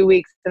for 2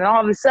 weeks and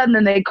all of a sudden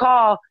then they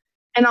call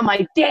and I'm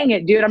like, dang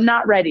it, dude, I'm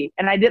not ready.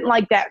 And I didn't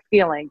like that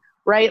feeling,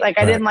 right? Like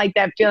I didn't like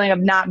that feeling of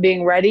not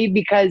being ready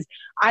because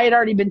I had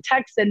already been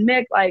texting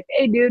Mick like,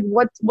 hey dude,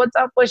 what's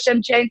up with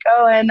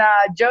Shevchenko and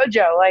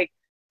Jojo? Like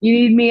you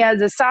need me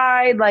as a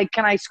side? Like,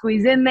 can I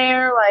squeeze in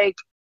there? Like,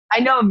 I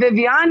know if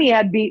Viviani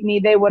had beat me,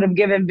 they would have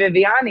given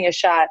Viviani a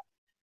shot.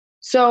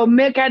 So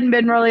Mick hadn't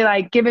been really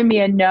like giving me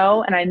a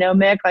no. And I know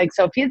Mick, like,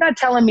 so if he's not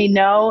telling me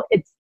no,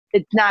 it's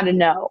not a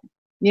no.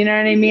 You know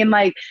what I mean?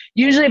 Like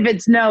usually if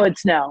it's no,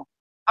 it's no.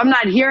 I'm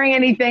not hearing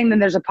anything, then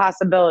there's a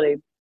possibility.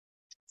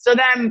 So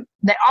then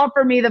they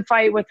offer me the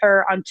fight with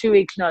her on 2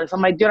 weeks notice.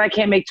 I'm like, dude, I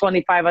can't make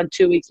 25 on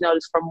 2 weeks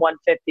notice from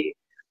 150.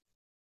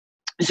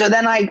 So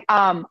then I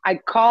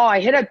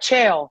hit up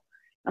Chael.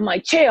 I'm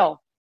like, Chael,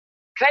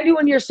 can I do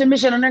one of your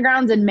submission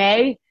undergrounds in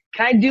May?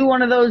 Can I do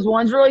one of those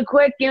ones really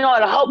quick? You know,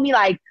 it'll help me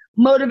like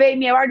motivate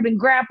me. I've already been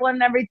grappling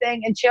and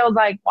everything. And Chael's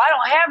like, well, I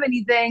don't have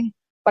anything,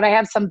 but I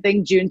have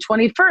something June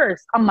 21st.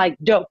 I'm like,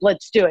 dope,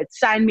 let's do it.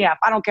 Sign me up.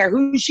 I don't care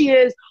who she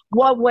is,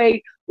 what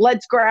weight,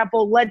 let's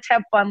grapple, let's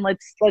have fun,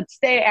 let's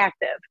stay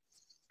active.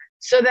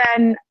 So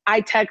then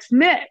I text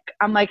Mick.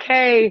 I'm like,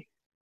 hey,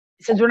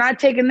 since we're not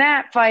taking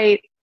that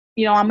fight,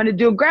 you know, I'm going to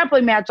do a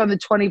grappling match on the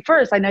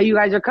 21st. I know you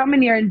guys are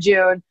coming here in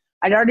June.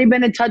 I'd already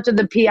been in touch with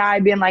the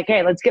PI being like,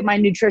 hey, let's get my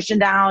nutrition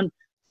down.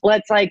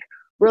 Let's like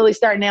really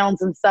start nailing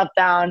some stuff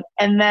down.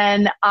 And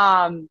then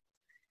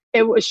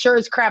it was sure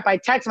as crap. I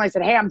texted him. I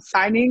said, hey, I'm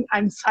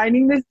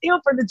signing this deal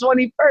for the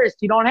 21st.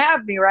 You don't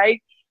have me,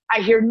 right? I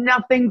hear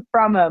nothing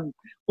from him.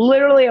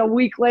 Literally a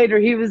week later,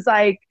 he was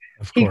like,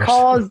 he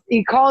calls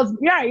me.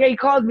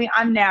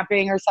 I'm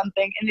napping or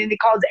something. And then he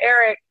calls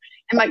Eric.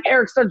 And like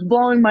Eric starts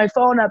blowing my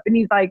phone up. And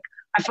he's like,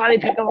 I finally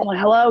pick up. I'm like,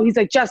 hello. He's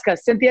like, Jessica,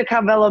 Cynthia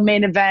Calvillo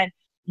main event,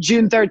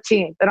 June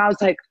 13th. And I was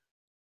like,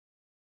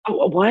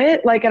 oh,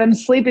 what? Like, and I'm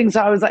sleeping.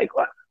 So I was like,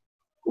 what?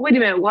 Wait a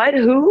minute. What?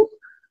 Who?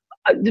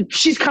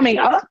 She's coming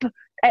up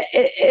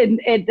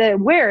at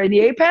where? In the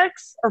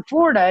Apex or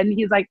Florida? And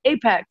he's like,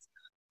 Apex.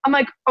 I'm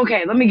like,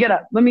 okay, let me get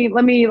up. Let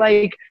me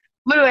like,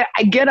 literally,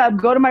 I get up,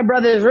 go to my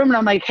brother's room, and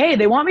I'm like, hey,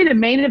 they want me to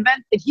main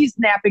event. And he's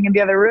napping in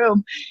the other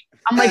room.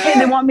 I'm like, hey,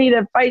 they want me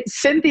to fight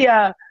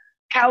Cynthia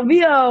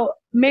Calvillo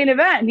main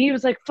event. And he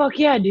was like, fuck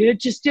yeah, dude,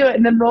 just do it.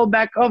 And then rolled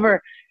back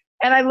over.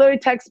 And I literally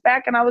text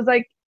back, and I was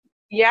like,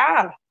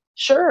 yeah,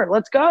 sure,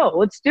 let's go.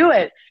 Let's do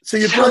it. So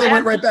your brother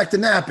went right back to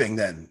napping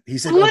then? He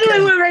said,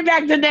 literally went right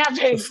back to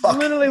napping.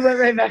 Literally went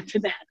right back to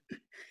napping.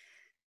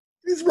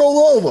 He's roll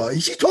over.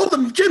 She told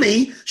him,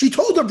 Jimmy, she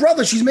told her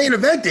brother she's main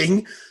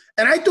eventing,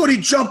 and I thought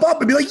he'd jump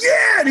up and be like,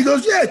 yeah. And he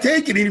goes, yeah,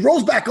 take it. And he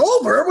rolls back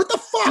over. What the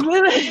fuck?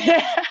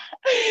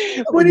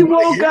 When he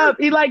woke up,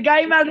 he like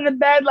got him out of the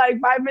bed like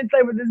 5 minutes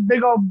later with this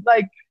big old,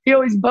 like, he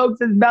always pokes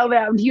his belly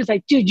out. And he was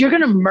like, dude, you're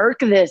going to murk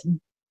this.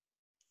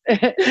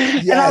 Yes.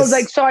 And I was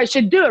like, so I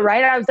should do it,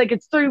 right? I was like,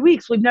 it's 3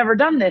 weeks. We've never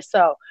done this.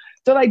 So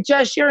like,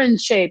 Jess, you're in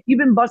shape. You've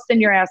been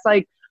busting your ass.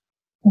 Like,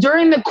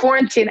 during the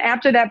quarantine,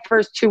 after that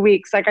first 2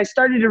 weeks, like I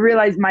started to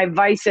realize my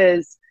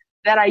vices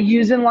that I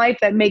use in life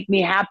that make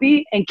me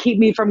happy and keep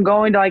me from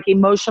going to like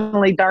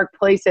emotionally dark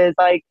places,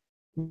 like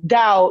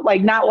doubt,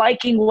 like not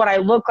liking what I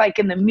look like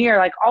in the mirror,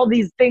 like all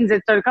these things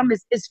that started coming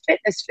is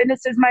fitness.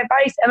 Fitness is my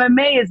vice.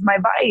 MMA is my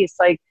vice.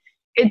 Like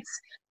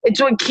it's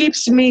what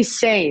keeps me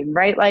sane,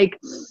 right? Like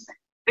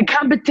the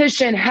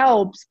competition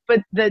helps,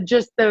 but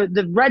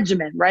the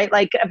regimen, right?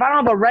 Like if I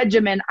don't have a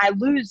regimen, I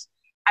lose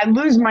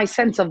my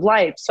sense of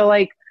life. So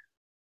like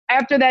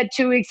after that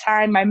 2 weeks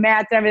time, my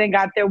mats and everything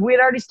got there. We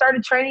had already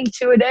started training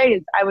 2 a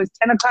day. I was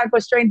 10 o'clock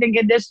was strength and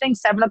conditioning.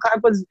 7 o'clock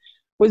was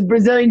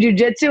Brazilian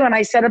jiu-jitsu. And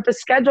I set up a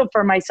schedule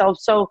for myself.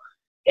 So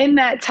in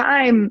that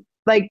time,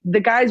 like the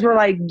guys were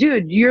like,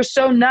 dude, you're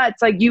so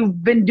nuts. Like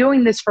you've been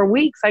doing this for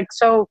weeks. Like,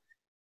 so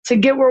to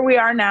get where we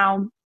are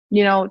now,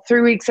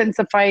 3 weeks since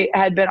the fight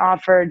had been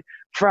offered,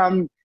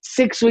 from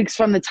 6 weeks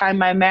from the time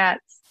my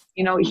mats,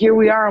 here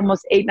we are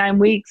almost 8-9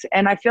 weeks.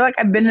 And I feel like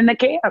I've been in a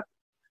camp.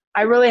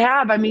 I really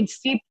have. I mean,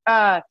 Steve,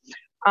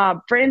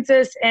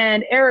 Francis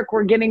and Eric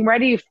were getting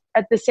ready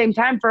at the same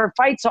time for a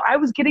fight. So I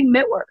was getting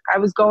mitt work. I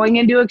was going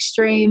into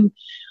extreme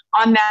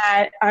on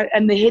that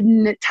and the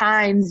hidden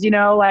times,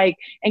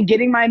 and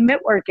getting my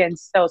mitt work in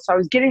still. So I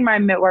was getting my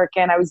mitt work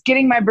in. I was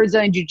getting my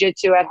Brazilian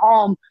jiu-jitsu at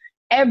home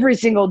every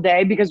single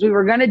day because we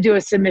were going to do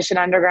a submission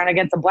underground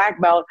against a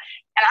black belt.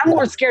 And I'm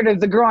more scared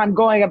of the girl I'm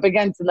going up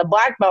against in the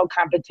black belt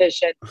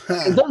competition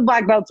because those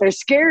black belts are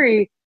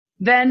scary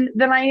than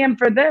I am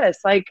for this.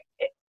 Like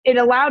it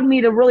allowed me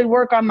to really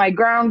work on my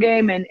ground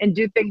game and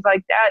do things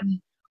like that.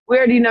 And we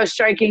already know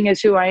striking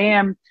is who I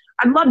am.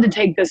 I'd love to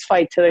take this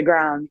fight to the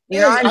ground.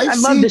 I'd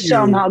love to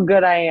show them how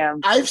good I am.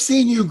 I've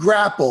seen you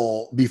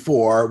grapple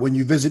before when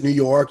you visit New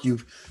York.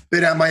 You've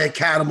been at my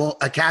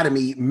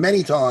academy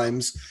many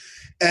times.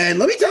 And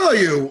let me tell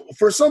you,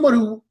 for someone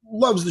who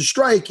loves the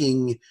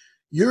striking,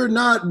 you're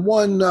not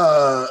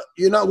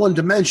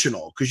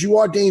one-dimensional because you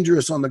are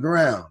dangerous on the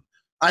ground.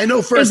 I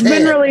know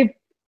firsthand.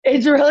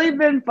 It's really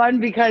been fun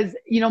because,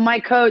 my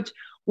coach,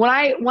 when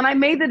I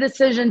made the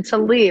decision to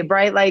leave,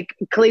 right, like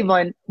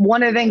Cleveland,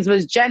 one of the things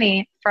was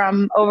Jenny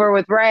from over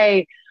with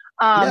Ray.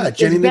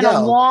 Jenny has been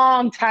a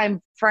long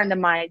time friend of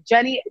mine.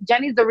 Jenny's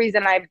the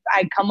reason I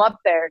come up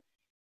there.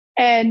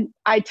 And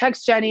I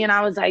text Jenny and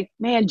I was like,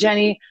 man,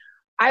 Jenny,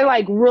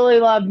 I really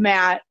love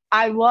Matt.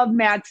 I love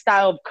Matt's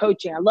style of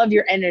coaching. I love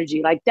your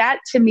energy. Like that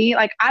to me,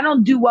 like I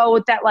don't do well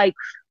with that, like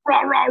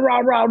rah, rah, rah,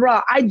 rah,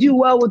 rah. I do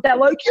well with that,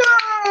 like,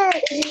 yeah,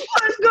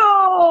 let's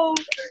go.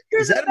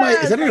 Is that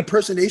an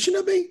impersonation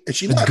of me?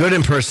 It's a good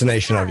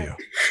impersonation of you.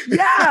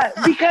 Yeah,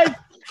 because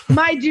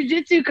my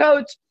jiu-jitsu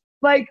coach,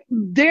 like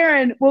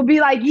Darren, will be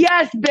like,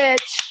 yes,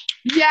 bitch.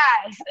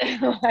 Yes.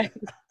 Like,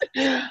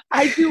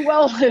 I do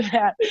well with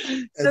that.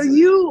 So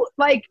you,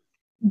 like,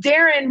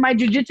 Darren, my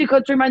jiu-jitsu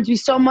coach, reminds me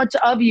so much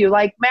of you.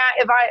 Like, Matt,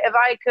 if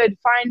I could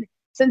find,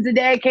 since the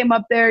day I came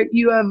up there,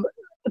 you have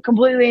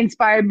completely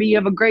inspired me. You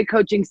have a great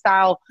coaching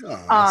style.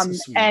 So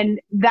and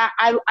that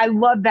I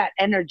love that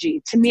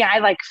energy. To me, I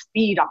like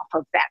feed off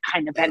of that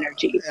kind of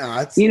energy.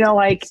 That's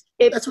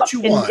what you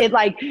want.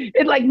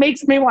 It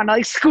makes me want to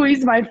like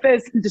squeeze my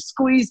fist and just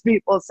squeeze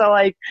people. So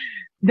like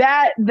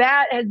that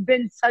has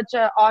been such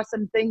an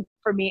awesome thing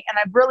for me. And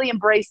I've really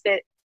embraced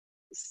it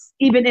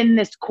even in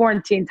this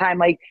quarantine time.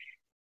 Like,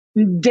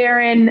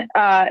 Darren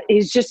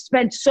he's just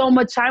spent so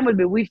much time with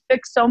me. We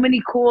fixed so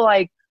many cool,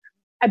 like,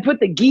 I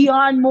put the gi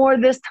on more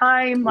this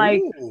time.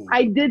 Like, ooh.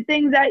 I did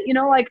things that,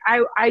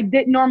 I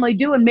didn't normally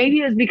do. And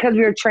maybe it's because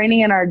we were training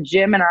in our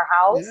gym in our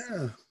house.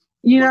 Yeah.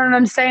 You know what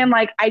I'm saying?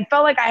 Like, I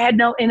felt like I had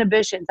no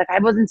inhibitions. Like, I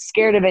wasn't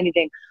scared of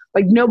anything.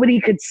 Like, nobody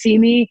could see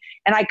me.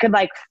 And I could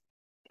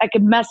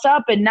mess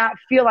up and not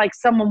feel like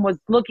someone was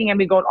looking at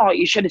me going, oh,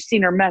 you should have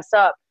seen her mess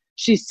up.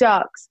 She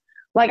sucks.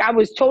 Like, I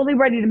was totally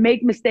ready to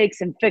make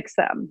mistakes and fix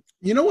them.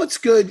 You know what's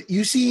good?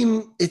 It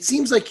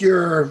seems like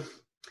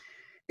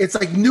it's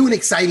like new and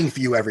exciting for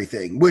you,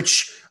 everything,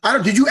 which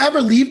did you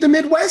ever leave the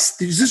Midwest?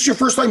 Is this your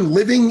first time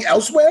living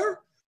elsewhere?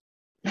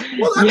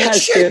 Well,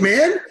 yes, shit,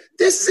 man.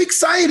 This is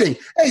exciting.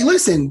 Hey,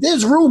 listen,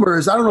 there's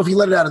rumors. I don't know if he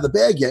let it out of the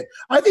bag yet.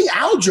 I think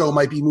Aljo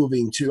might be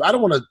moving too. I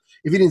don't want to,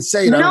 if he didn't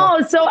say it. No,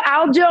 so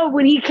Aljo,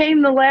 when he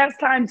came the last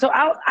time,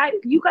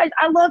 you guys,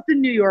 I love the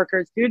New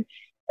Yorkers, dude.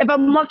 If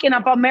I'm lucky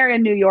enough, I'll marry a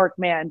New York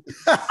man.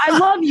 I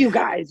love you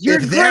guys. You're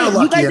great.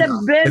 You guys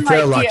have been if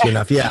they're lucky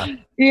enough, yeah.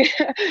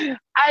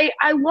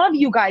 I love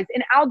you guys.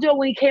 And Aljo,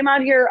 when he came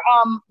out here,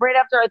 right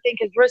after I think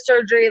his wrist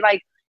surgery,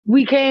 like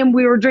we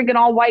were drinking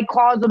all White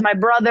Claws with my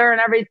brother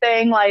and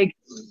everything. Like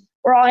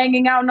we're all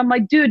hanging out, and I'm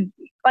like, dude,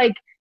 like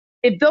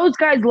if those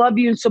guys love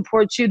you and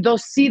support you, they'll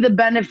see the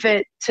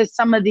benefit to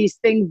some of these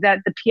things that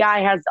the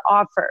PI has to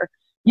offer.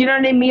 You know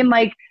what I mean?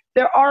 Like,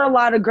 there are a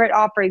lot of great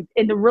offerings,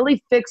 and to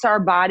really fix our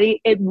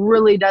body, it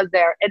really does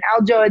there. And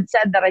Aljo had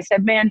said that. I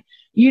said, man,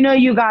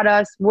 you got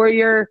us.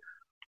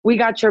 We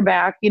got your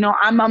back.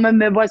 I'm a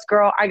Midwest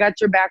girl. I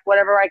got your back.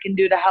 Whatever I can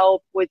do to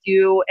help with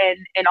you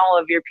and all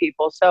of your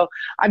people. So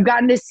I've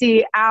gotten to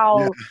see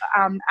Al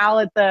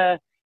at the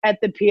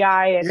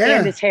PI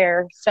and his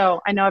hair.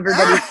 So I know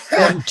everybody.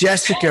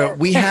 Jessica,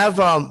 we have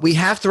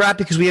to wrap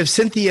because we have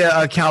Cynthia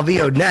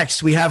Calvillo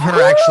next. We have her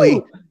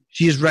actually.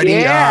 She's ready.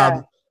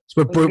 Yeah.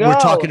 So we're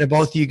talking to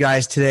both of you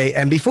guys today.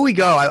 And before we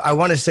go, I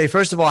want to say,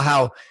 first of all,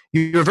 how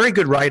you're a very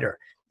good writer.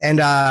 And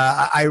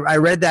I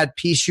read that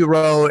piece you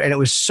wrote, and it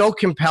was so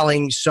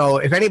compelling. So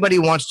if anybody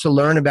wants to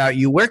learn about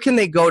you, where can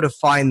they go to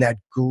find that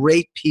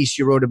great piece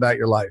you wrote about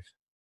your life?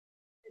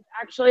 It's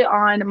actually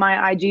on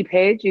my IG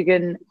page. You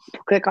can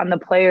click on the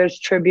Players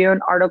Tribune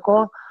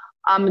article.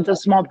 It's a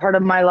small part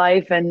of my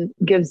life and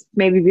gives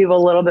maybe people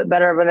a little bit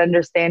better of an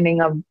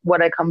understanding of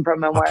what I come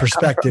from and where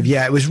perspective. I come from.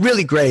 Yeah, it was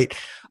really great.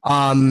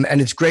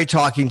 And it's great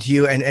talking to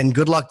you and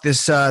good luck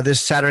this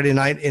Saturday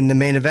night in the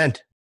main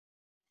event.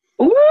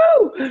 Woo!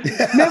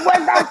 Midwest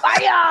on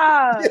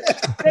fire!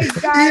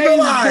 Thanks, guys.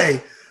 Evil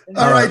Eye.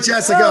 All right,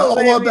 Jessica,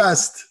 all our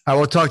best. I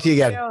will talk to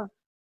you again.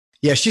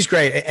 Yeah, she's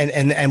great.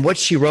 And what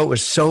she wrote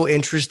was so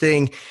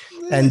interesting.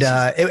 And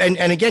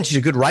again, she's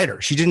a good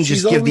writer. She didn't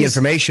just give the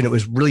information. It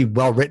was really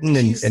well written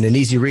and an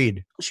easy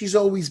read. She's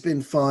always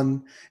been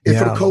fun. And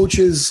for the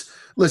coaches,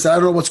 listen, I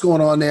don't know what's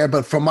going on there,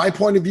 but from my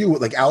point of view,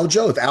 like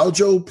Aljo, if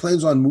Aljo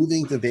plans on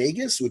moving to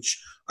Vegas,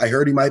 which I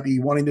heard he might be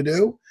wanting to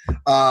do,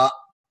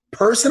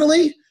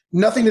 personally,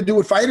 nothing to do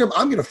with fighting him.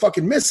 I'm going to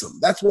fucking miss him.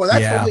 That's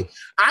why.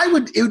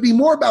 It would be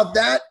more about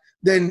that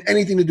than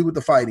anything to do with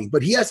the fighting.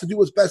 But he has to do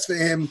what's best for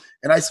him,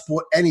 and I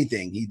support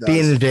anything he does.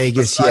 Being in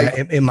Vegas,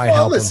 it might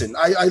help. Listen,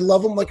 I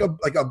love him like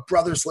a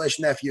brother /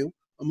 nephew.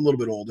 I'm a little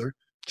bit older.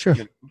 Sure,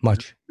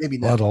 much. Maybe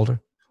a lot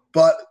older,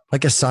 but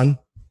like a son.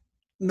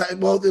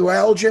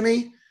 Well,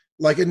 Jimmy,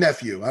 like a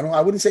nephew. I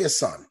wouldn't say a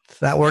son.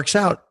 That works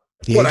out.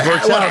 I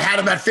had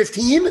him at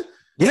 15.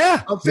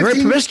 Yeah, you're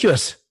very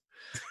promiscuous.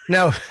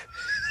 No,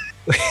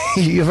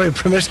 you're a very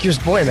promiscuous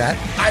boy, Matt.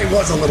 I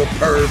was a little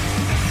perv.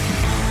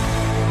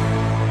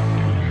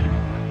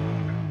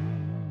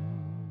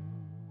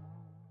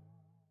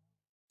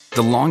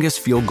 The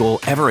longest field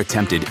goal ever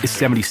attempted is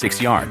 76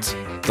 yards.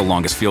 The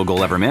longest field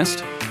goal ever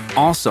missed?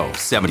 Also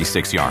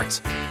 76 yards.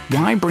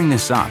 Why bring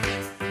this up?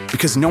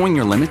 Because knowing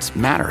your limits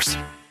matters,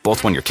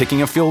 both when you're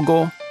kicking a field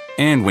goal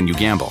and when you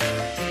gamble.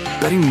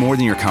 Betting more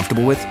than you're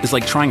comfortable with is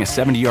like trying a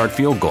 70-yard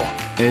field goal.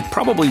 It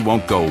probably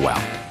won't go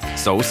well.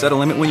 So set a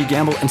limit when you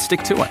gamble and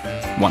stick to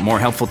it. Want more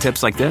helpful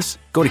tips like this?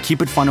 Go to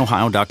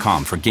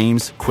keepitfunohio.com for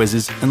games,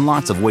 quizzes, and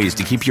lots of ways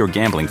to keep your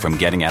gambling from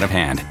getting out of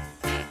hand.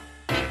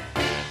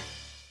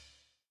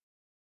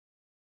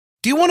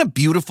 Do you want a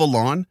beautiful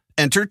lawn?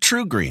 Enter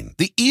TruGreen,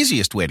 the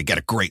easiest way to get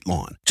a great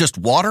lawn. Just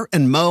water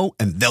and mow,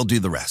 and they'll do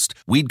the rest.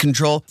 Weed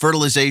control,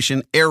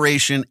 fertilization,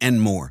 aeration, and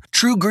more.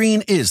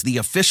 TruGreen is the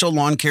official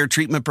lawn care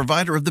treatment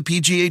provider of the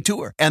PGA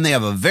Tour, and they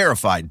have a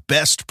verified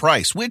best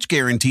price, which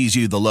guarantees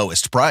you the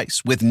lowest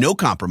price with no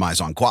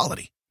compromise on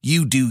quality.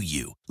 You do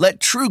you. Let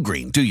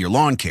TruGreen do your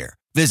lawn care.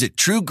 Visit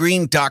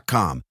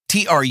TruGreen.com,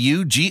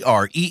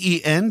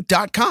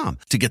 TruGreen.com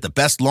to get the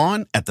best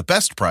lawn at the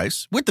best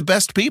price with the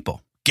best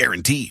people.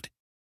 Guaranteed.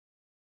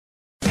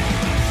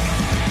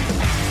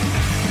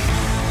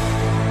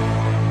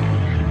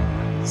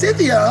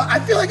 Cynthia, I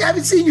feel like I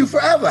haven't seen you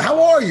forever.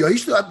 How are you?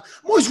 I'm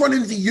always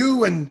running into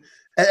you and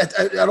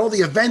at all the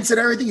events and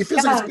everything. It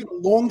feels like it's been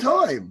a long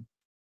time.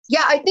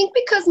 Yeah, I think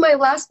because my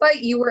last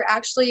fight, you were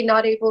actually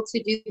not able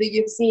to do the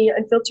UFC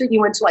Unfiltered.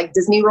 You went to like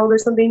Disney World or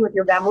something with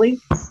your family.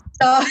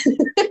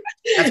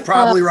 That's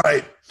probably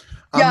right.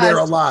 I'm there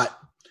a lot.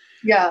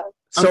 Yeah.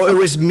 So it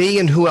was me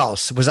and who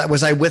else?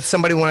 Was I with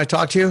somebody when I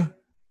talked to you?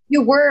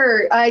 You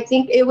were. I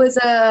think it was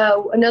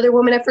another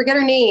woman. I forget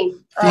her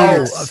name.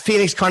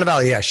 Phoenix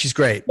Carnivale. Yeah, she's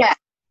great. Yeah.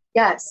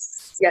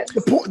 Yes.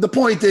 The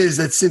point is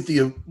that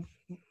Cynthia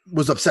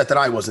was upset that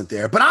I wasn't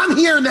there, but I'm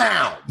here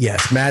now.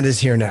 Yes, Matt is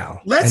here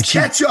now. Let's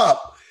catch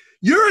up.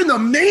 You're in the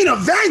main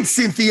event,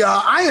 Cynthia.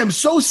 I am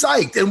so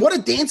psyched. And what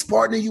a dance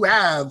partner you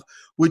have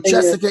with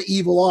Jessica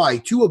Evil Eye,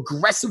 two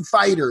aggressive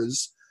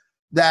fighters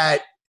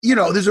that, you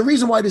know, there's a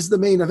reason why this is the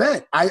main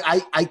event.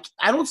 I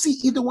don't see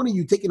either one of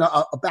you taking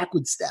a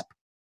backward step.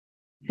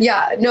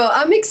 Yeah, no,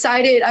 I'm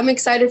excited. I'm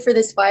excited for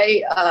this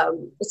fight,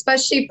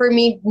 especially for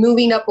me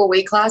moving up a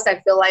weight class. I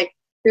feel like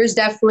there's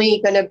definitely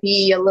going to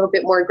be a little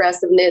bit more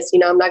aggressiveness. You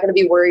know, I'm not going to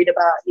be worried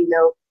about, you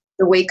know,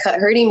 the weight cut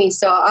hurting me.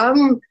 So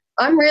I'm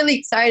really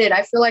excited.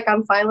 I feel like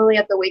I'm finally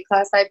at the weight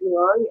class I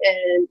belong,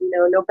 and, you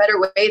know, no better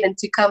way than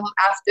to come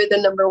after the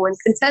 #1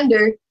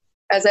 contender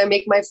as I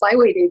make my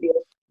flyweight debut.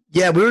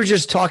 Yeah, we were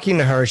just talking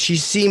to her. She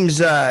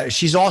seems,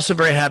 she's also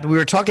very happy. We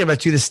were talking about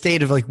the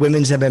state of like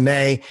women's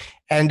MMA.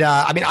 And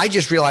I mean, I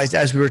just realized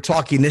as we were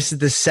talking, this is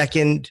the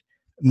second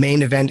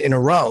main event in a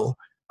row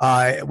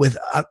with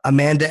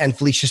Amanda and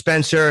Felicia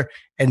Spencer.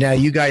 And now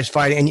you guys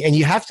fight. And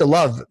you have to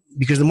love,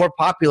 because the more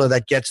popular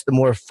that gets, the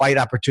more fight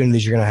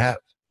opportunities you're going to have.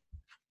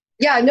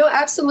 Yeah, no,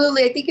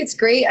 absolutely. I think it's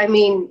great. I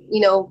mean,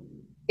 you know,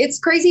 it's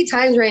crazy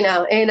times right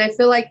now. And I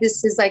feel like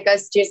this is like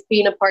us just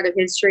being a part of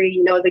history,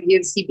 you know, the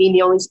UFC being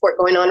the only sport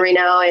going on right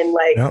now. And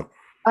like,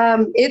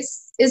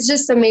 it's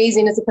just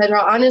amazing. It's a pleasure.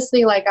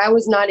 Honestly, like I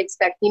was not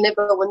expecting it,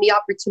 but when the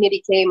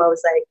opportunity came, I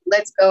was like,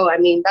 let's go. I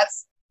mean,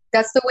 that's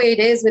the way it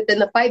is within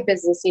the fight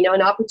business. You know,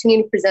 an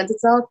opportunity presents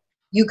itself,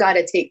 you got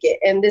to take it.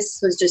 And this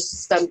was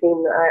just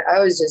something I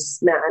was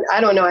just, man,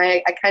 I don't know.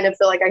 I kind of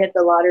feel like I hit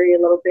the lottery a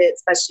little bit,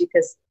 especially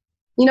because,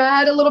 you know, I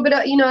had a little bit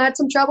of, you know, I had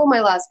some trouble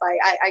my last fight.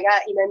 I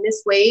got, you know,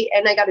 missed weight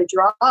and I got a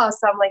draw.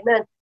 So I'm like,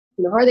 man,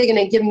 you know, how are they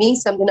going to give me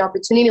an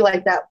opportunity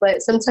like that?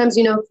 But sometimes,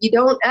 you know, if you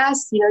don't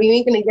ask, you know, you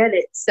ain't going to get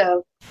it.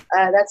 So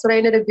that's what I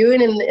ended up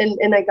doing.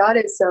 And I got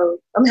it. So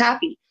I'm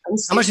happy.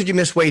 How much did you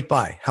miss weight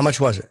by? How much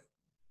was it?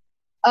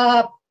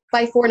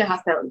 By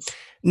 4.5 pounds.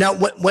 Now,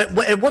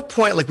 at what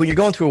point, like when you're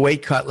going through a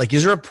weight cut, like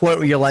is there a point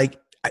where you're like,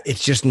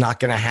 it's just not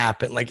going to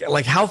happen?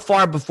 Like how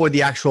far before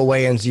the actual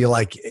weigh-ins you're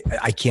like,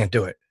 I can't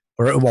do it,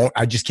 or it won't,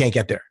 I just can't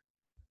get there?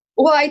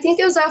 Well, I think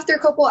it was after a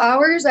couple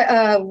hours.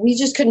 We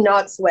just could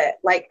not sweat,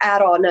 like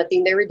at all,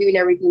 nothing. They were doing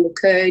everything they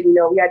could. You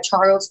know, we had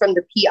Charles from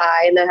the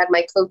PI, and then I had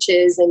my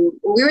coaches, and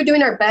we were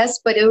doing our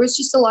best, but it was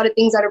just a lot of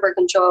things out of our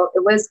control.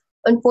 It was,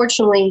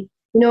 unfortunately,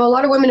 you know, a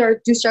lot of women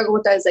do struggle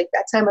with that. It's like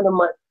that time of the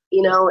month,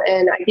 you know,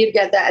 and I did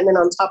get that. And then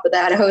on top of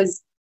that,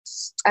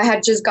 I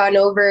had just gone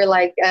over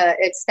like a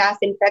staph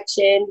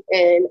infection,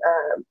 and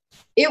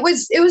it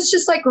was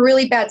just like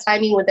really bad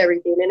timing with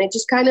everything. And it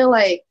just kind of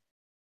like,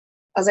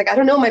 I was like, I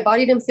don't know, my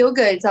body didn't feel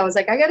good. So I was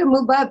like, I got to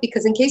move up,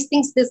 because in case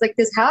things like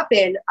this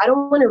happen, I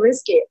don't want to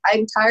risk it.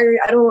 I'm tired.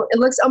 It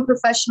looks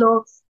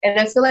unprofessional. And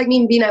I feel like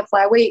me being at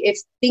flyweight, if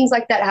things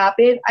like that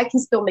happen, I can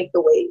still make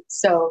the weight.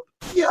 So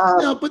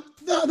yeah, but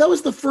that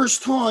was the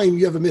first time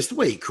you ever missed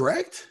weight,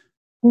 correct?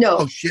 No.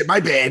 Oh shit,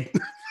 my bad.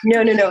 No.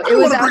 It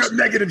was bring up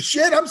negative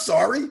shit. I'm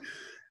sorry.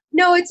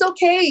 No, it's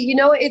okay. You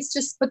know, it's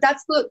just, but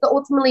that's the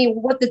ultimately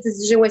what the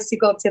decision was, to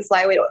go up to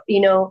flyweight.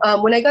 You know,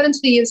 when I got into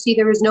the UFC,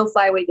 there was no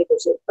flyweight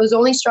division. It was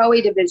only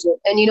strawweight division.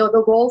 And, you know,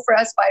 the goal for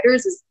us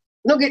fighters is,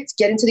 you know,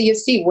 get into the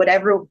UFC,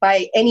 whatever,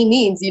 by any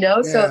means, you know?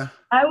 Yeah. So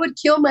I would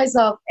kill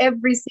myself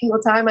every single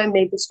time I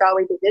made the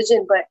strawweight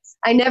division, but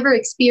I never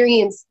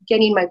experienced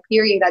getting my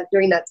period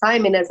during that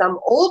time. And as I'm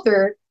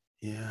older,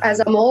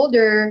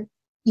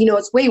 you know,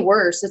 it's way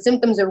worse. The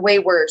symptoms are way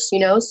worse, you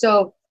know?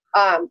 So,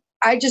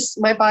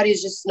 my body is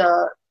just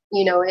not,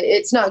 you know,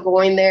 it's not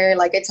going there.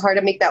 Like, it's hard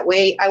to make that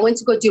weight. I went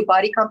to go do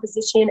body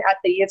composition at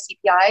the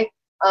UFCPI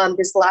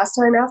this last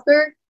time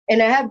after,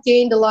 and I have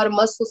gained a lot of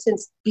muscle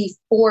since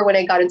before when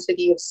I got into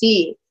the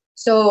UFC.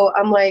 So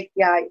I'm like,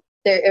 yeah,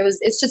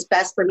 it's just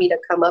best for me to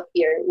come up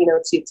here, you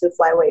know, to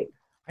flyweight.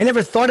 I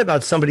never thought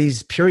about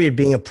somebody's period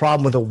being a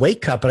problem with a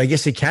weight cut, but I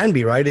guess it can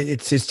be, right?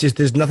 It's just,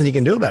 there's nothing you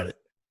can do about it.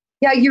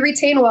 Yeah, you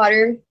retain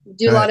water,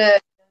 get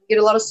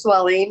a lot of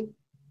swelling.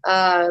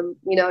 You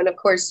know, and of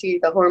course the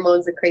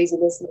hormones, the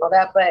craziness and all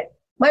that, but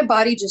my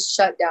body just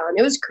shut down.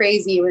 It was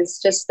crazy. It was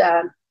just,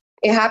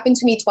 it happened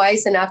to me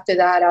twice. And after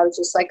that, I was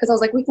just like, cause I was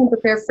like, we can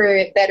prepare for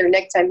it better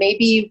next time.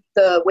 Maybe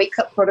the weight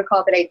cut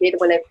protocol that I did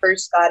when I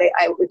first got it,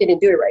 I didn't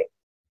do it right.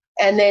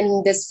 And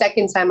then the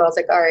second time I was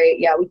like, all right,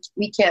 yeah,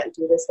 we can't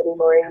do this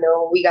anymore. You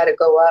know, we got to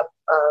go up,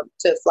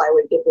 to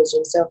flyweight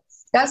division. So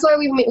that's why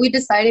we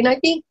decided. And I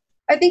think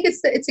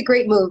it's a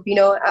great move. You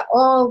know,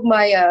 all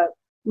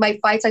my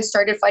fights, I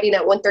started fighting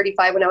at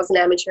 135 when I was an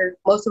amateur.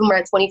 Most of them are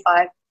at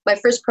 25. My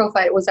first pro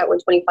fight was at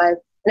 125.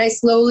 And I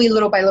slowly,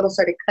 little by little,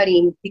 started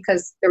cutting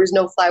because there was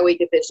no flyweight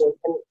division.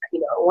 And, you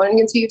know, I wanted to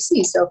get into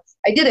UFC. So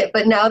I did it.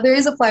 But now there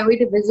is a flyweight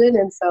division.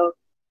 And so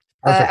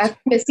after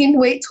missing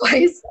weight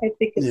twice, I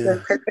think it's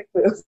a perfect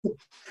move.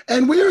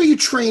 And where are you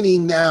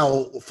training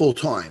now full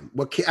time?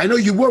 I know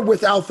you were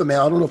with Alpha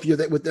Male. I don't know if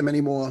you're with them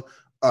anymore.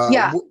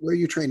 Where are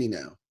you training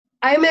now?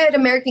 I'm at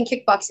American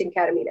Kickboxing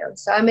Academy now.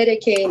 So I'm at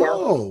AKA now.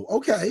 Oh,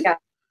 okay. Yeah.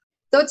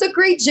 So it's a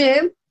great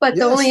gym, but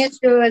the only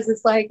issue is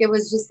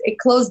it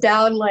closed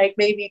down like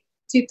maybe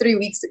 2-3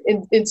 weeks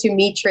into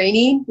me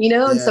training, you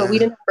know? And so we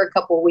didn't for a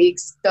couple of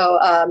weeks. So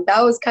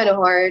that was kind of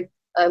hard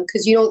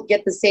because you don't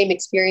get the same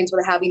experience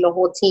with having the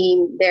whole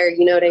team there,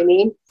 you know what I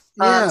mean?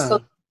 Yeah.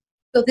 So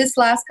this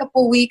last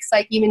couple of weeks,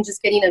 like even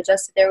just getting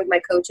adjusted there with my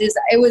coaches,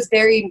 it was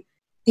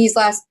these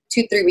last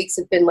 2-3 weeks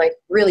have been like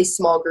really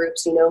small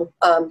groups, you know.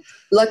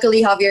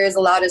 Luckily, Javier has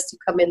allowed us to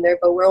come in there,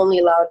 but we're only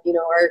allowed, you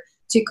know, our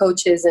 2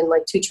 coaches and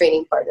like 2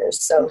 training partners.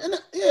 So,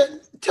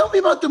 tell me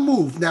about the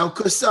move now,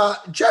 because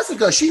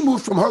Jessica, she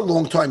moved from her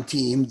longtime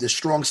team, the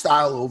Strong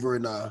Style, over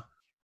in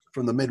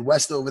from the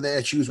Midwest over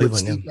there. She was with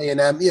Steve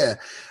A&M,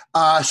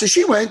 so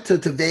she went to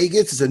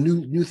Vegas. It's a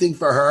new thing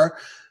for her.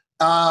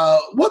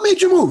 What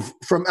made you move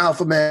from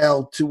Alpha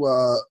Male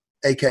to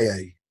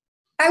AKA?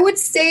 I would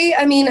say,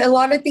 I mean, a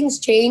lot of things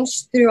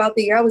changed throughout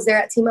the year. I was there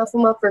at Team Alpha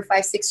Male for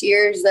 5-6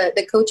 years.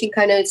 The coaching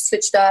kind of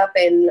switched up,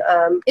 and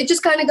it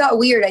just kind of got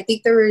weird. I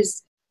think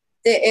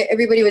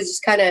everybody was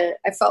just kind of,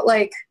 I felt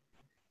like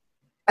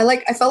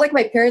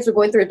my parents were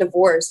going through a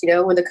divorce, you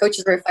know, when the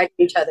coaches were fighting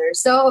each other.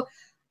 So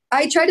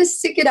I tried to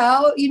stick it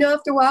out, you know,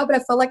 after a while, but I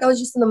felt like I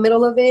was just in the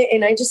middle of it,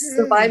 and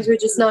the vibes were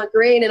just not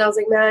great. And I was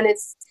like, man,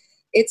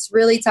 it's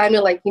really time to,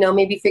 like, you know,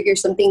 maybe figure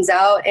some things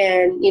out.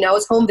 And, you know, I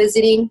was home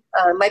visiting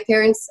my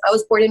parents. I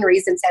was born and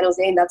raised in San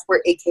Jose, and that's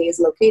where AK is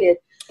located.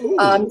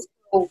 So,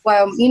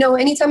 you know,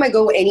 anytime I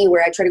go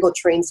anywhere, I try to go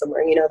train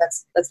somewhere. You know,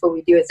 that's what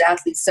we do as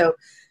athletes. So,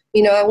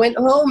 you know, I went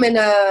home and,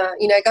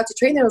 you know, I got to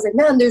train there. I was like,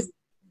 man,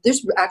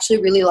 there's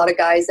actually really a lot of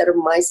guys that are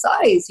my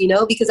size, you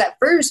know, because at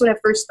first, when I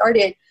first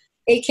started,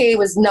 AK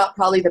was not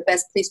probably the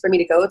best place for me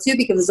to go to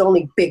because there's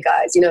only big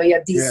guys. You know, you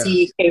have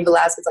DC, Cain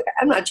Velasquez. Like,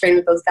 I'm not training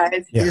with those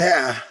guys.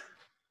 Yeah.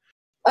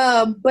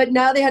 But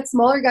now they had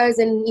smaller guys,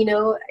 and, you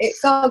know, it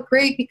felt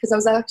great because I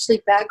was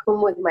actually back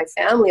home with my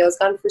family. I was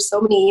gone for so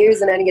many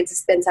years, and I didn't get to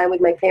spend time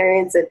with my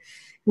parents. And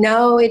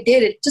now it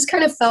did. It just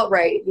kind of felt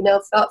right, you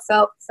know, felt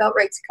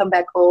right to come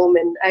back home.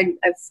 And I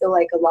feel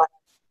like a lot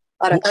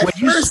of.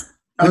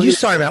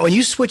 When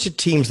you switch at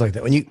teams like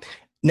that,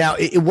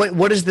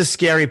 what is the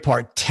scary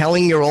part?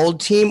 Telling your old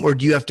team, or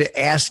do you have to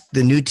ask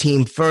the new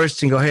team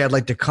first and go, hey, I'd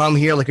like to come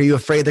here? Like, are you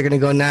afraid they're going to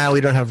go, nah,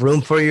 we don't have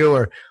room for you?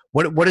 Or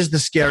what is the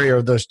scarier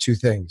of those two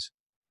things?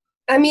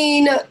 I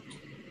mean,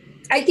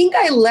 I think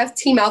I left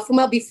Team Alpha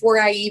Male before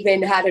I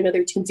even had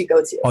another team to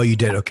go to. Oh, you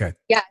did? Okay.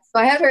 Yeah.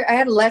 So I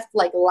had left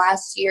like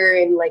last year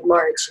in like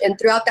March. And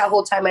throughout that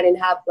whole time, I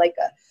didn't have like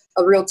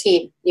a real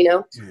team, you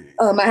know?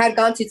 I had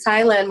gone to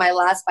Thailand, my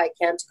last fight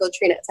camp, to go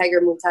train at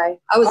Tiger Muay Thai.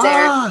 I was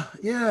there.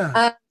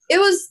 Yeah.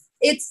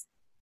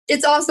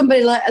 It's awesome,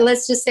 but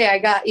let's just say I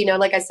got, you know,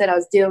 like I said, I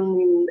was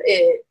dealing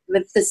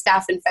with the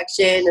staph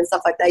infection and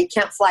stuff like that. You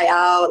can't fly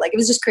out. Like, it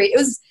was just crazy.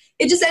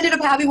 It just ended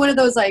up having one of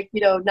those, like,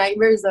 you know,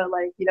 nightmares of,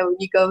 like, you know, when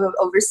you go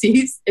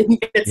overseas and you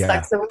get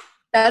stuck somewhere.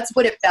 That's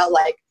what it felt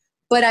like.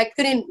 But I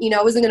couldn't, you know,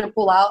 I wasn't going to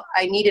pull out.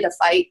 I needed a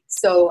fight.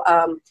 So,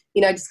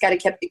 you know, I just got to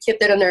keep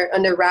it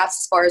under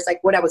wraps as far as,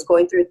 like, what I was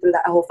going through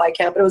that whole fight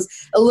camp. But it was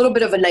a little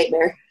bit of a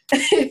nightmare.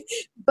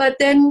 But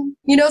then,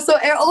 you know, so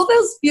all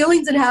those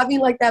feelings and having,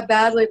 like, that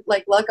bad,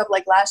 like luck of,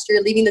 like, last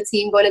year, leaving the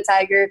team, going to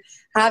Tiger,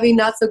 having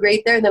not so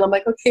great there. And then I'm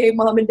like, okay,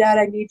 Mom and Dad,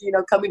 I need you, you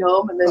know, coming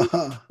home. And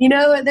then, you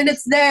know, and then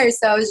it's there.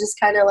 So I was just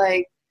kind of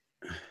like,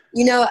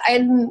 you know,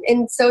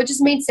 and so it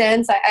just made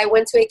sense. I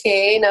went to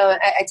AKA and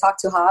I talked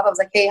to Hab. I was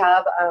like, hey,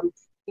 Hab,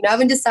 you know, I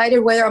haven't decided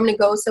whether I'm going to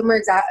go somewhere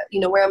exact, you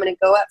know, where I'm going to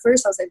go at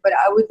first. I was like, but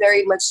I would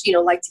very much, you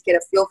know, like to get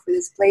a feel for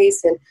this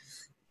place and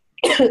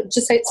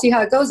just see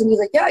how it goes. And he's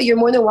like, yeah, you're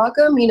more than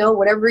welcome. You know,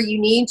 whatever you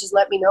need, just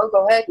let me know.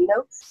 Go ahead, you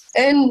know.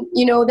 And,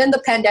 you know, then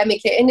the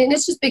pandemic hit, and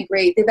it's just been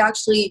great. They've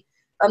actually,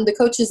 the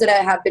coaches that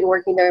I have been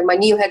working there, my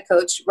new head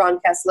coach, Ron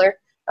Kessler,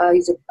 I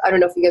don't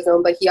know if you guys know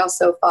him, but he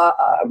also fought,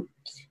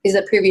 he's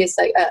a previous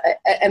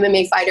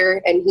MMA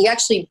fighter, and he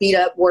actually beat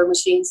up War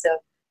Machine. So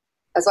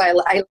that's why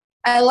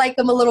I like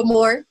him a little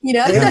more, you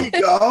know. There you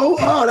go.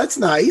 Oh, that's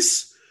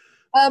nice.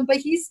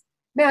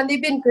 But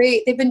they've been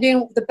great. They've been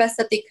doing the best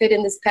that they could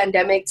in this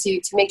pandemic to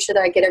make sure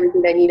that I get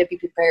everything I need to be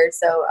prepared.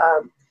 So,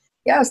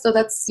 so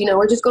that's, you know,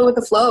 we're just going with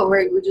the flow.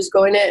 We're just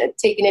going it,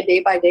 taking it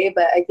day by day.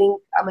 But I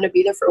think I'm going to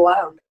be there for a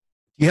while. Do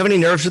you have any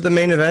nerves at the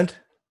main event?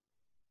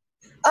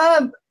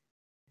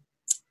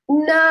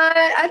 Nah,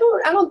 I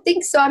don't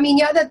think so. I mean,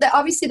 yeah, that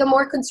obviously the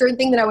more concerned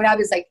thing that I would have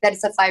is like that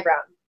it's a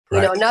 5-round.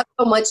 You know, not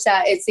so much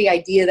that it's the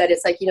idea that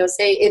it's like, you know,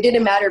 say it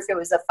didn't matter if it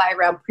was a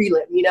 5-round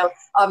prelim, you know,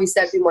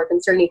 obviously that'd be more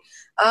concerning.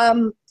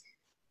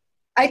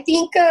 I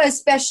think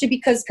especially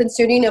because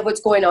concerning of what's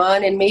going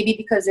on and maybe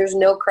because there's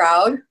no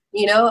crowd,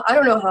 you know, I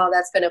don't know how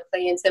that's going to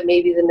play into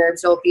maybe the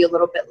nerves will be a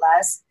little bit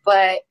less.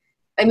 But,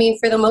 I mean,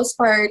 for the most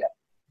part,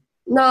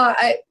 no,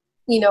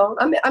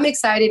 I'm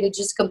excited to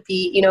just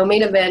compete, you know,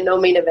 main event, no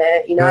main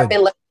event. You know, I've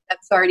been lucky I've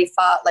already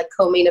fought like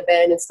co-main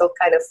event and still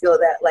kind of feel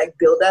that like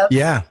build up.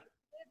 Yeah.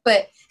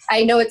 But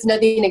I know it's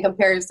nothing in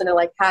comparison to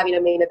like having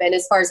a main event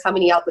as far as how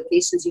many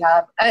applications you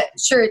have.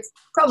 Sure, it's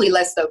probably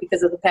less though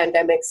because of the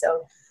pandemic.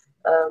 So,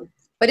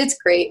 but it's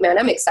great, man.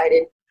 I'm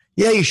excited.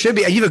 Yeah, you should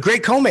be. You have a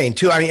great co-main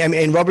too. I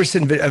mean,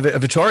 Roberson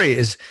Vittori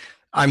is.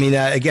 I mean,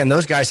 again,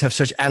 those guys have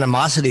such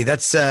animosity.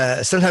 That's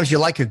sometimes you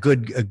like a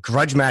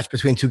grudge match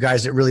between two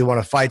guys that really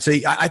want to fight. So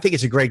I think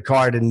it's a great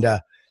card, and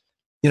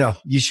you know,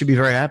 you should be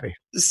very happy.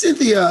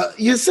 Cynthia,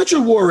 you're such a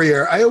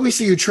warrior. I always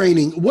see you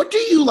training. What do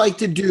you like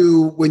to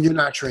do when you're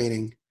not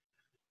training?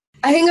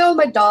 I hang out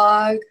with my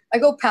dog. I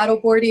go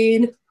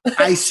paddleboarding.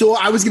 I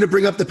was going to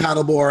bring up the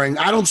paddleboarding.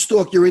 I don't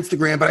stalk your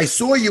Instagram, but I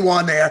saw you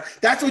on there.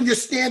 That's when you're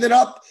standing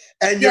up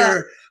and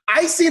you're –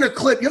 I seen a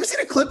clip. You ever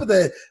seen a clip of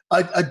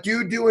a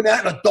dude doing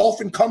that and a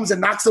dolphin comes and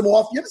knocks him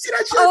off? You ever see that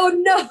shit? Oh,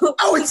 no.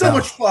 Oh, it's so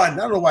much fun. I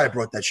don't know why I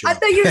brought that shit up. I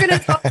thought you were going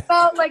to talk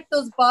about, like,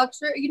 those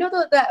boxers. You know,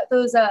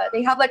 those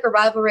they have, like, a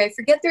rivalry. I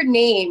forget their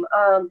name.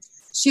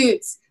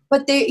 Shoots.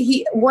 But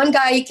one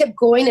guy, he kept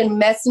going and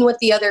messing with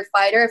the other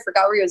fighter. I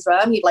forgot where he was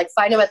from. He'd, like,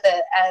 find him at the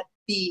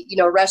you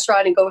know,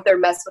 restaurant and go over there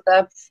and mess with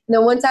them. And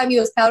then one time he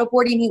was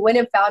paddleboarding. He went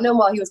and found him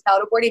while he was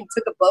paddleboarding,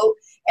 took a boat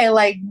and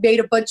like made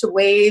a bunch of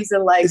waves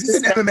and like. Is this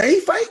an MMA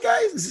fight,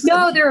 guys?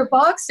 No, they were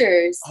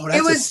boxers. Oh,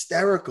 that's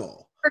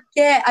hysterical.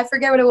 I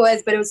forget what it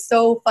was, but it was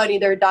so funny.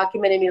 They were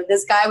documenting, you know,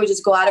 this guy would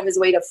just go out of his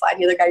way to find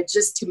the other guy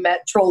just to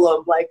troll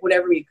him, like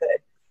whatever he could.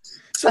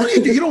 So what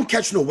do? You don't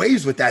catch no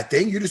waves with that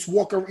thing. You just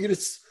walk around, you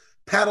just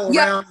paddle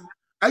around.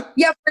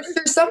 Yeah, for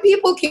sure. Some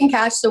people can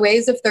catch the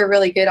waves if they're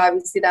really good.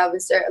 Obviously, that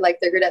was like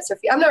they're good at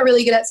surfing. I'm not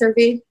really good at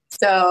surfing,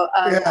 so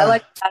I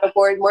like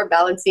paddleboard, more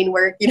balancing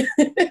work. You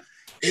know,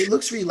 it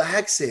looks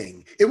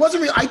relaxing. It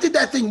wasn't. I did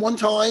that thing one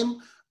time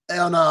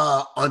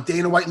on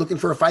Dana White looking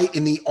for a fight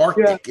in the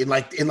Arctic in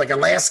like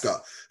Alaska.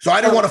 So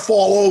I didn't want to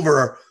fall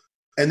over,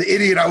 and the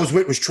idiot I was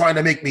with was trying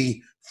to make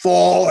me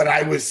fall, and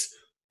I was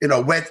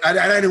wet. I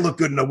didn't look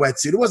good in a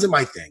wetsuit. It wasn't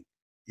my thing,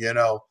 you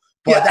know.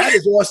 But that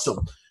is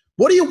awesome.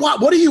 What do you want?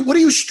 What are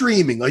you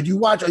streaming? Are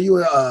you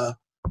a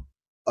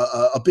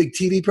big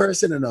TV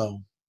person or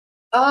no?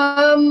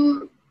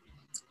 I'm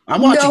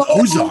watching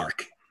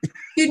Ozark.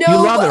 You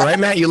love it, right,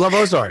 Matt? You love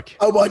Ozark.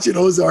 I'm watching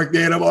Ozark,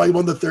 man. I'm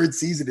on the 3rd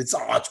season. It's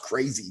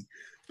crazy.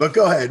 But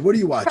go ahead. What are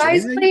you watching?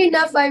 Surprisingly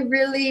enough, I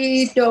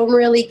really don't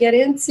really get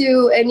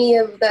into any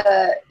of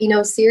the,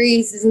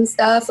 series and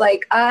stuff.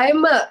 Like I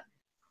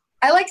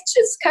like to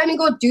just kind of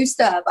go do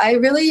stuff. I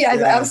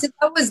since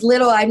I was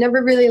little, I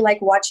never really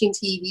liked watching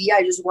TV.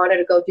 I just wanted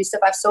to go do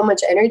stuff. I have so much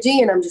energy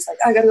and I'm just like,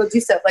 I gotta go do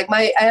stuff. Like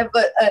I have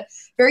a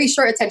very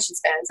short attention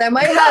span. So I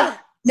might have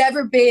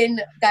never been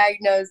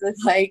diagnosed with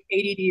like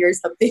ADD or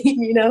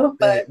something,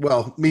 but.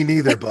 Well, me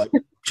neither, but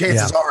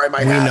chances are I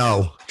might have. We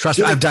know. Trust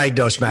me, I've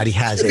diagnosed Maddie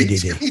has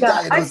ADD.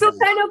 Yeah, I feel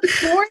kind of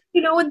bored,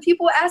 when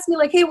people ask me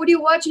like, hey, what are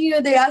you watching?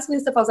 They ask me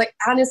stuff. I was like,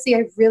 honestly,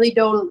 I really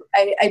don't,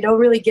 I don't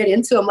really get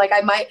into them. Like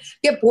I might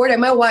get bored. I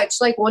might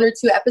watch like 1 or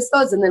 2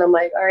 episodes and then I'm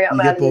like, all right,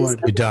 I'm out of this.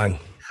 You're done.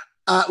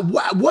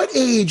 What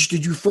age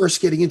did you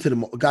first got into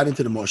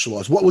the martial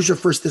arts? What was your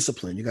first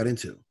discipline you got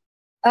into?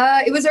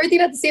 It was everything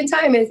at the same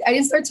time. I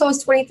didn't start till I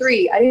was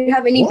 23. I didn't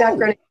have any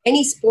background in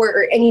any sport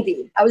or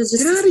anything. I was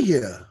just get out of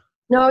here.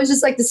 No, I was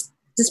just like this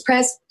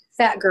depressed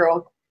fat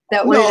girl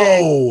that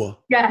wanted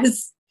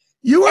yes.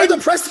 You are a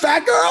depressed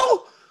fat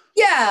girl?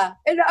 Yeah.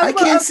 And I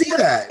can't see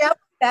that. I'm a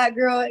fat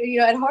girl,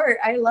 at heart.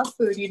 I love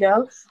food,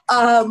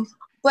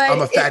 but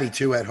I'm a fatty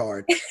too at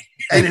heart.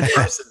 And in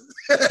person.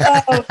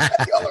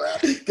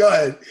 Go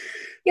ahead.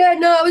 Yeah,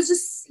 no, I was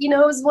just, it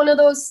was one of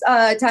those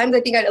times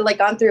I think I'd like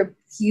gone through a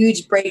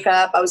huge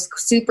breakup. I was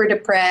super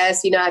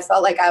depressed. I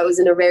felt like I was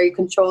in a very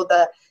controlled,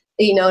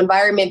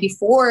 environment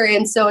before.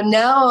 And so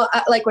now,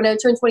 when I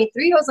turned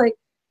 23, I was like,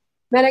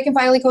 man, I can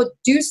finally go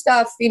do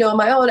stuff, on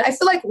my own. I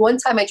feel like one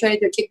time I tried to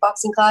do a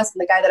kickboxing class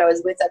and the guy that I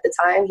was with at the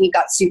time, he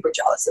got super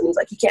jealous and he's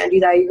like, you can't do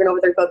that. You're going to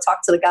over there go talk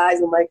to the guys.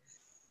 And I'm like,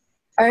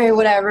 all right,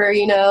 whatever,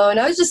 and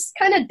I was just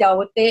kind of dealt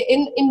with it.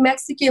 In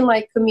Mexican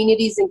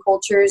communities and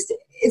cultures,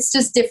 it's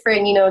just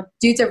different.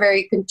 Dudes are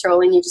very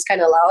controlling. You just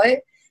kind of allow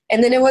it.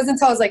 And then it wasn't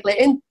until I was like,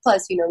 and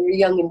plus, you're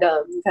young and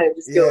dumb. You kind of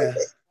just deal with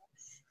it.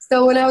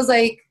 So when I was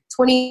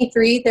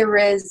 23, there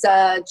was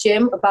a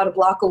gym about a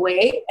block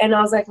away. And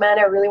I was like, man,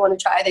 I really want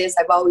to try this.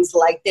 I've always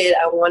liked it.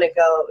 I want to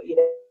go,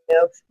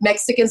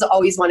 Mexicans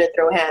always want to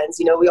throw hands.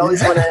 We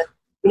always want to,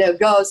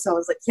 go. So I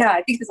was like, yeah,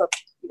 I think this will,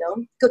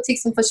 go take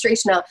some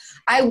frustration out.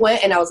 I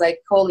went and I was like,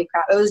 holy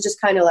crap. It was just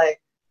kind of like,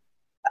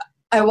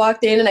 I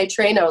walked in and I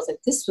trained. I was like,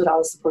 this is what I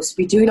was supposed to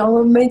be doing all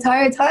of my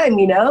entire time,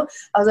 I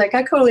was like,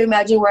 I couldn't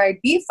imagine where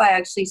I'd be if I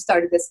actually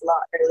started this a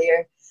lot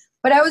earlier.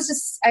 But I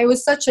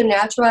was such a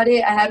natural at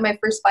it. I had my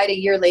first fight a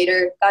year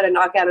later, got a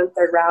knockout in the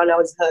 3rd round. I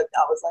was hooked.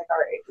 I was like, all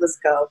right, let's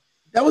go.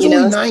 That was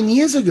only 9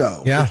 years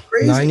ago. Yeah,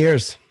 9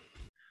 years.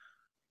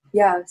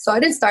 Yeah, so I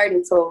didn't start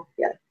until,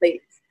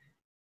 late.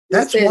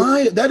 That's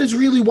why. That is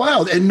really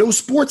wild. And no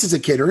sports as a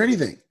kid or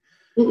anything.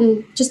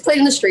 Just played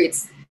in the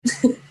streets.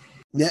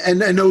 Yeah, and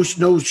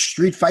no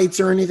street fights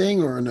or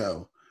anything, or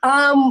no?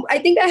 I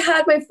think I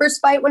had my first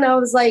fight when I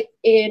was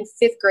in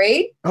 5th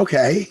grade.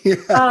 Okay.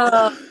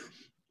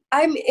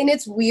 And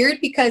it's weird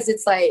because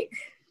it's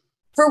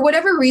for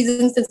whatever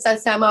reason, since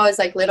that time I was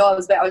little, I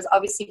was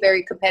obviously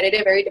very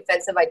competitive, very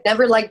defensive. I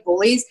never liked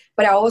bullies,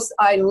 but I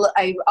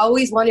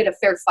always wanted a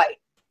fair fight.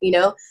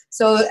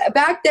 So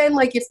back then,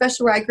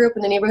 especially where I grew up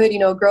in the neighborhood,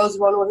 girls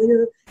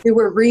they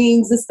wear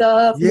rings and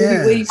stuff.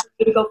 Yeah. Waiting for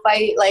me to go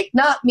fight.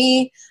 Not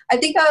me. I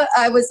think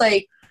I was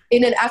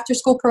in an after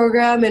school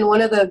program and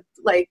one of the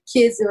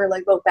kids, they were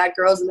little bad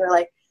girls and they're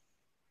like,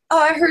 oh,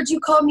 I heard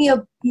you call me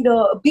a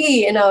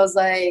B. And I was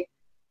like,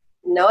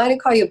 no, I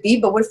didn't call you a B,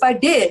 but what if I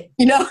did?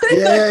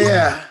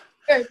 Yeah.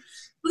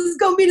 Let's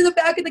go meet in the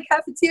back of the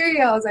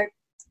cafeteria. I was like,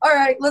 all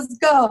right, let's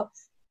go.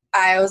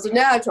 I was a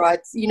natural.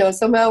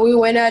 Somehow we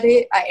went at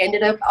it. I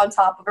ended up on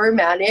top of her,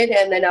 mounted,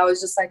 and then I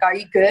was just like, are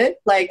you good?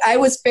 I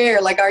was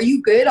fair. Are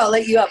you good? I'll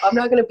let you up. I'm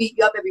not going to beat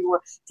you up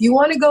anymore. If you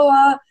want to go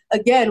out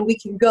again, we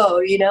can go,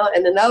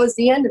 and then that was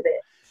the end of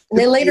it. And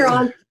then later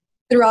on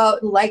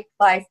throughout life,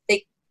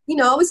 they,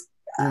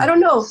 I don't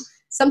know.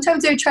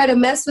 Sometimes they would try to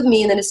mess with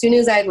me, and then as soon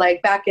as I'd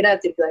back it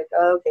up, they'd be like,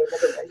 oh, okay,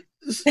 never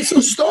mind. So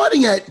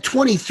starting at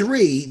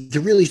 23 to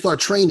really start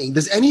training,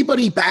 does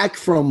anybody back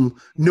from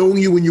knowing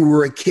you when you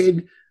were a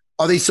kid,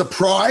 are they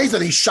surprised? Are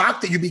they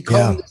shocked that you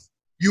become this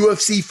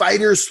UFC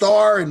fighter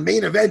star and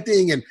main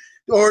eventing?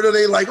 Or are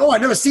they oh, I've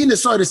never seen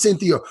this side of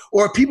Cynthia?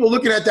 Or are people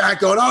looking at that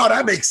going, oh,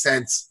 that makes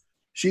sense?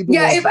 I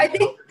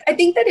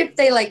think that if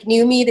they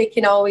knew me, they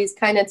can always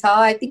kind of tell.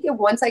 I think that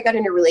once I got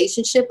in a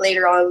relationship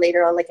later on,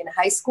 in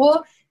high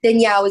school, then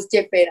it was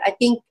different. I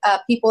think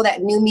people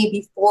that knew me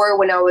before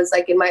when I was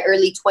in my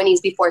early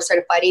 20s before I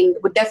started fighting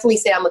would definitely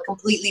say I'm a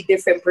completely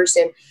different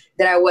person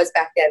than I was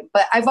back then.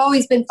 But I've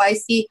always been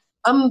feisty.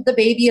 I'm the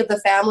baby of the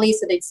family,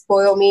 so they'd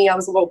spoil me. I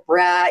was a little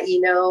brat,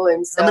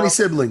 and so. How many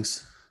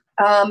siblings?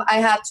 I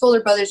have 2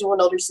 older brothers and 1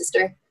 older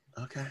sister.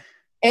 Okay.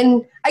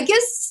 And I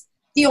guess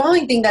the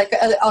only thing that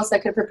else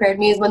that could have prepared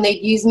me is when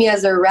they'd use me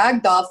as a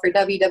rag doll for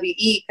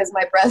WWE because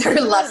my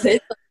brother loves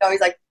it. So he'd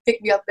always pick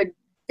me up and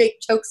fake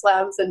choke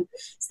slams and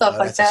stuff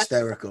like that. That's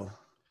hysterical.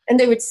 And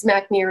they would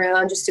smack me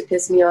around just to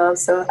piss me off.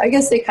 So I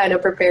guess they kind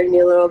of prepared me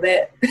a little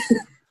bit.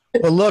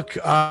 Well, look,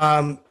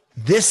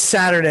 this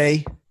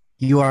Saturday,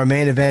 you are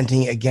main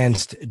eventing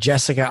against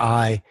Jessica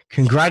Eye.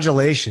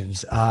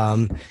 Congratulations.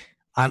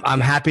 I'm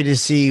happy to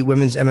see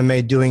women's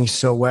MMA doing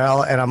so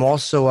well, and I'm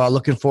also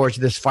looking forward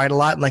to this fight a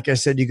lot. And like I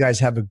said, you guys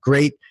have a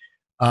great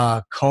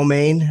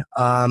co-main.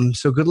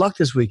 So good luck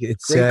this week.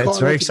 It's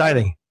very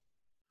exciting.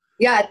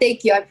 Yeah,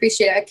 thank you. I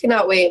appreciate it. I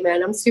cannot wait,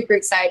 man. I'm super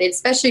excited,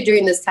 especially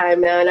during this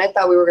time, man. I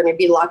thought we were going to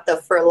be locked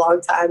up for a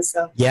long time.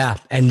 So yeah,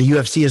 and the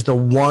UFC is the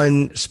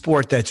one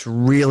sport that's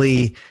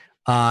really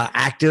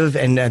active,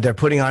 and they're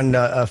putting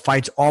on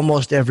fights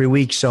almost every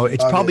week. So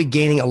it's probably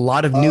gaining a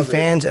lot of new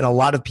fans, and a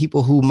lot of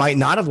people who might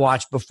not have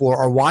watched before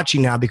are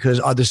watching now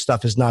because other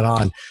stuff is not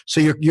on. So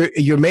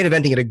you're main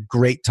eventing at a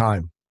great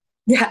time.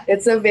 Yeah,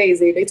 it's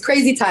amazing. It's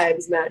crazy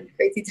times, man.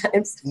 Crazy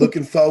times.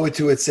 Looking forward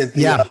to it,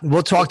 Cynthia. Yeah,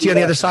 we'll talk to you on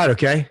the other side,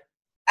 okay?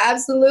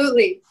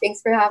 Absolutely.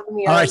 Thanks for having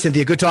me. All right,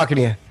 Cynthia. Good talking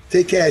to you.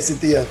 Take care,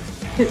 Cynthia.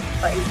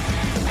 Bye.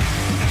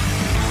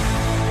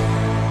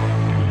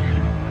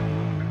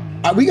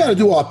 We got to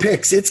do our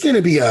picks. It's going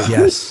to be a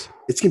yes.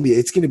 That's going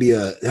to be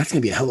a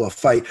hell of a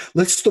fight.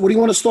 What do you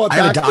want to start? I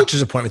have a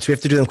doctor's appointment, so we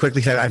have to do them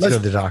quickly. I have to go to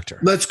the doctor.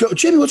 Let's go,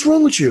 Jimmy. What's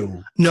wrong with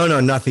you? No,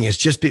 nothing. It's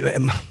just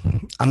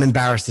I'm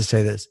embarrassed to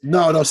say this.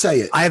 No, don't say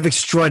it. I have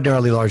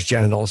extraordinarily large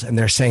genitals, and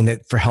they're saying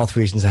that for health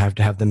reasons, I have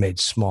to have them made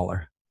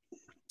smaller.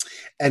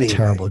 Anyway.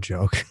 Terrible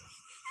joke.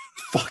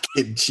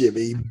 Fucking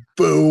Jimmy.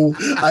 Boo.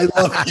 I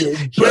love you.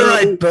 You're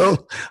right, boo.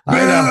 I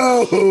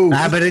know.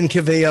 Abbott and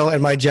Cavillo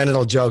and my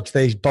genital jokes.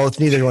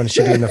 Neither one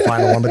should be in the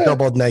final one, but they'll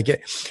both make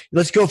it.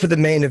 Let's go for the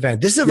main event.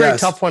 This is a very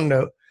tough one,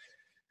 though.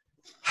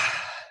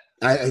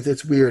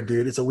 It's weird,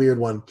 dude. It's a weird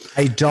one.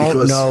 I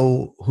don't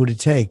know who to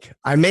take.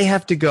 I may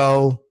have to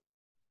go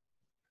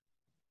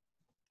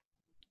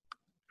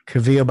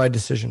Cavillo by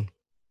decision.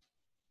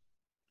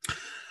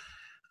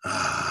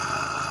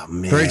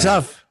 Man. Very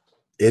tough.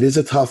 It is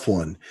a tough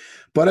one.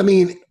 But I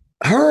mean,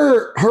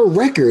 her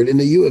record in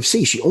the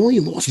UFC, she only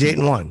lost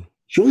 8-1.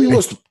 She only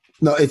lost.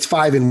 No, it's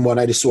 5-1.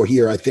 I just saw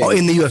here, I think. Oh,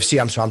 in the UFC.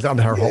 I'm sorry. I'm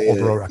her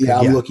overall record. Yeah,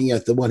 I'm looking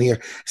at the one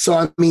here. So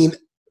I mean,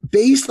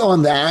 based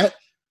on that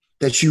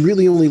she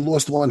really only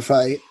lost one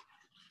fight.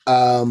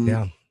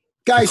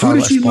 Guys, who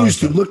did she lose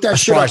to? Look that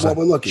shit up while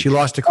we're looking. She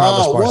lost to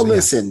Carla Esparza. Well,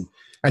 listen.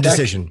 A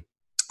decision.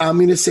 I'm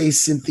going to say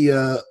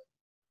Cynthia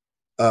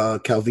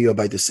Calvillo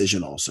by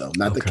decision also.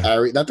 Not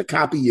to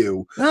copy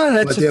you. No,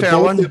 that's a fair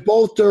one. They're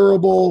both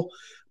durable,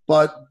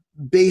 but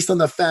based on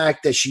the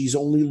fact that she's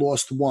only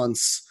lost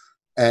once,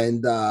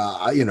 and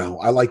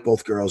I like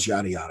both girls,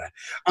 yada yada.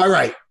 All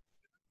right.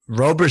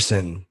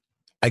 Roberson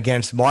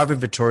against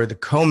Marvin Vettori, the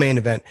co-main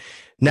event.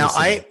 Now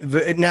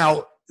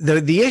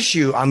the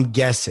issue, I'm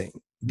guessing,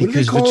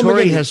 because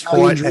Vettori has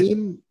fought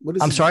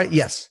I'm sorry,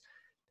 yes.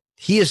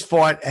 He has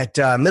fought at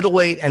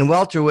middleweight and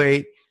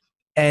welterweight.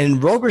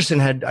 And Roberson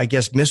had, I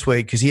guess, misweight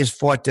because he has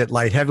fought at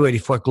light heavyweight. He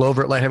fought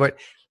Glover at light heavyweight.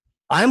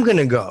 I am going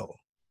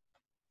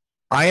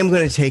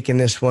to take in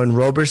this one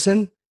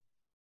Roberson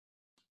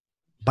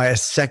by a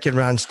second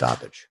round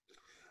stoppage.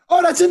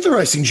 Oh, that's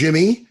interesting,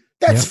 Jimmy.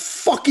 That's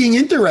fucking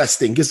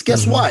interesting. Because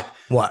guess what?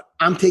 What?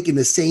 I'm taking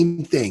the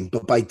same thing,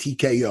 but by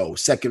TKO.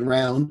 Second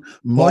round.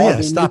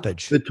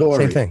 Stoppage. Vettori.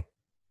 Same thing.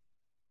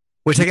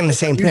 We're taking the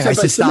same thing. I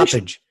said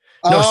stoppage.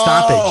 No,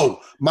 stoppage. Oh,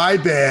 my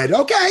bad.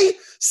 Okay.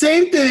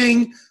 Same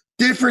thing.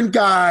 Different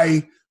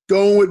guy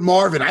going with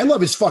Marvin. I love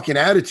his fucking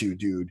attitude,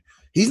 dude.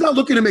 He's not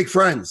looking to make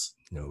friends.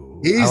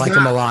 No, I like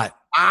him a lot.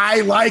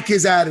 I like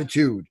his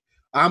attitude.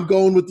 I'm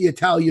going with the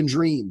Italian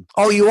dream.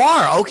 Oh, you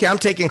are? Okay, I'm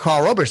taking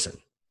Carl Roberson.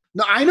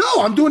 No, I know.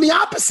 I'm doing the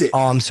opposite.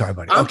 Oh, I'm sorry,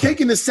 buddy. I'm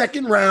taking the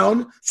second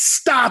round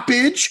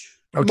stoppage.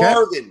 Okay.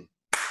 Marvin.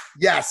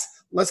 Yes.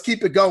 Let's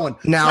keep it going.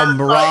 Now,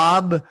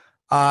 Merab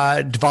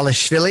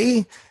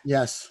Dvalishvili.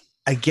 Yes.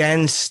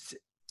 Against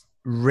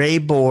Ray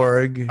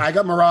Borg. I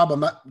got Merab.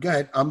 Go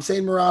ahead. I'm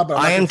saying Merab. But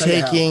I'm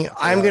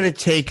going to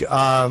take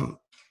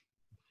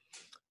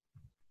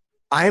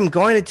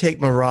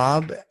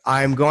Merab.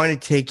 I'm going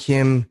to take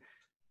him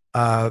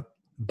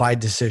by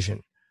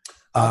decision.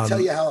 I'll tell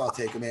you how I'll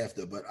take him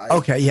after. But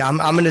I'm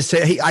going to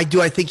say I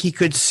think he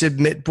could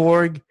submit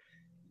Borg.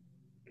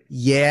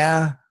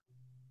 Yeah.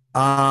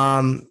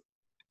 And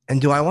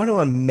do I want to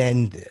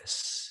amend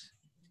this?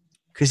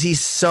 Because he's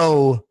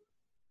so.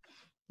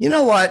 You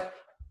know what?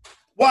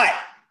 What?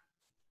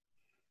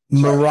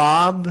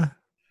 Merab.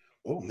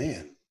 Oh,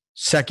 man.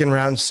 Second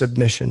round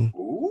submission.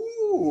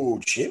 Ooh,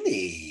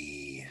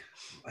 Jimmy.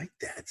 I like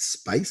that.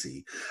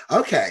 Spicy.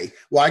 Okay.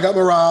 Well, I got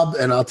Merab,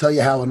 and I'll tell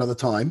you how another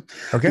time.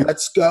 Okay.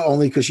 Let's go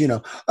only because,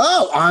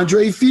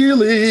 Andre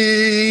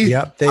Fili.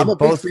 Yep. I'm a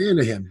big fan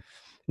of him.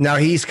 Now,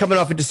 he's coming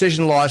off a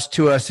decision loss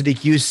to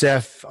Sadiq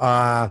Youssef.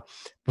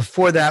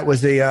 Before that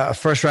was a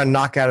first-round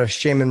knockout of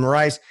Shaman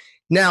Moraes.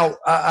 Now,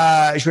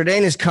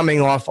 Jourdain is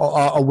coming off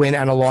a win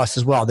and a loss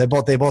as well. They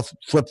both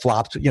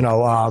flip-flopped,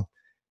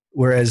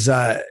 whereas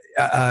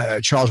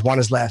Charles won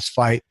his last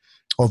fight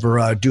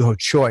over Doo Ho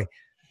Choi.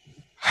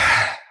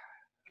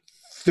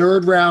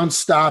 Third round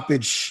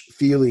stoppage,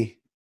 Fili.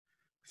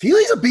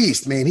 Fili's a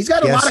beast, man. He's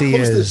got a lot of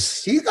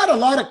he's got a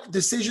lot of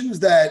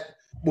decisions that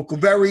look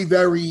very,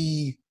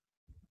 very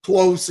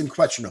close and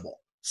questionable.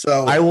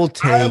 So I will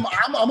take.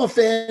 I'm a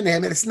fan of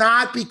him, and it's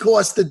not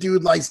because the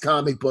dude likes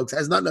comic books. It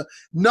has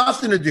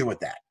nothing to do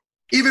with that.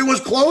 If it was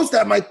close,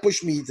 that might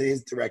push me to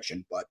his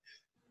direction. But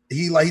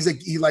he likes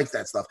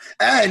that stuff,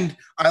 and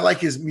I like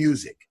his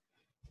music.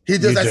 He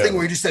does thing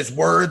where he just says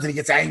words and he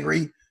gets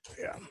angry.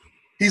 Yeah,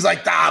 he's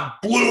like the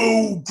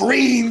blue,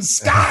 green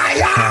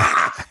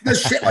sky, the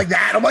shit like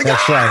that. I'm like,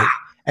 that's right.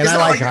 And I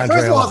like Andre.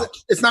 First of all,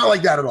 it's not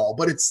like that at all,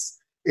 but it's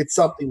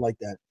something like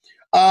that.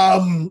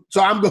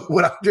 So I'm going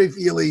with Andre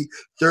Fili,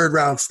 3rd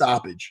round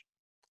stoppage.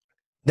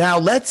 Now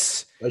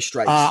let's.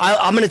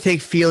 I'm going to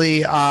take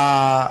Fili.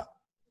 I'm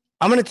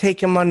going to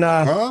take him on.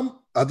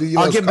 I'll give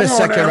him a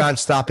 2nd round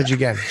stoppage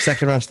again.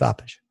 2nd round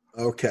stoppage.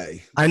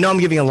 Okay. I know I'm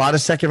giving a lot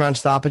of 2nd round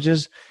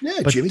stoppages. Yeah,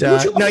 but, Jimmy.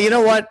 No, you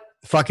know what?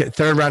 Fuck it.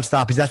 3rd round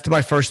stoppage. That's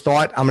my first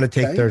thought. I'm going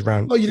to take 3rd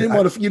round. Well, you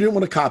didn't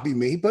want to copy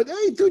me, but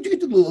hey, dude, you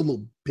get a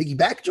little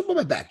piggyback. Jump on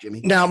my back,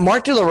 Jimmy. Now,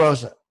 Mark De La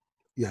Rosa.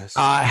 Yes.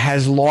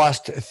 Has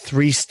lost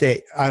 3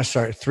 straight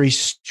fights.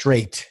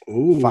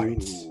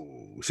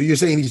 So you're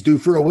saying he's due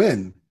for a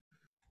win?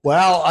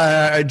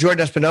 Well,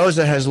 Jordan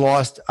Espinosa has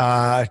lost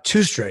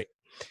 2 straight.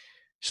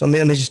 So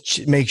let me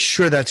just make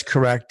sure that's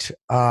correct.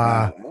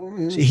 So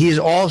he is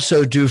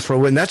also due for a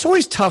win. That's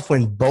always tough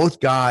when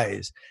both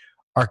guys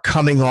are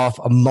coming off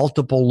of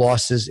multiple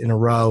losses in a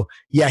row.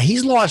 Yeah,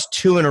 he's lost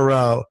 2 in a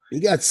row. He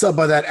got subbed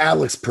by that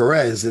Alex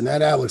Perez, and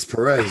that Alex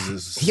Perez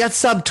is... He got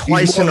subbed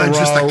twice in a row.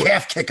 Just a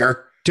calf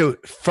kicker. Dude,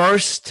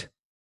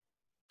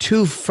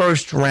 2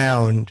 first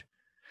round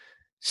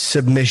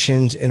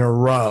submissions in a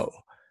row.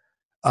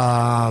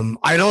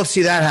 I don't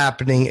see that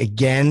happening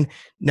again.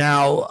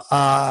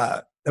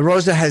 Now,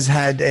 Rosa has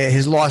had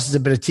his losses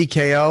have been a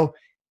TKO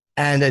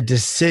and a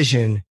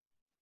decision.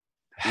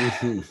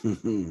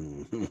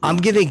 I'm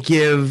going to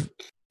give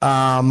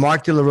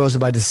Mark De La Rosa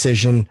by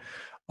decision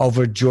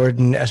over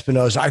Jordan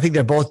Espinosa. I think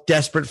they're both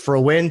desperate for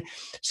a win.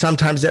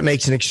 Sometimes that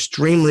makes an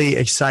extremely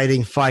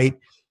exciting fight,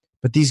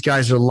 but these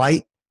guys are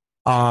light.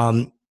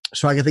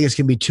 So I think it's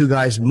going to be 2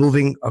 guys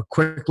moving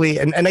quickly.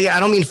 And I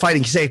don't mean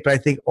fighting safe, but I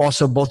think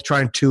also both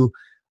trying to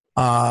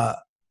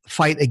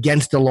fight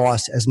against the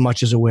loss as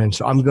much as a win.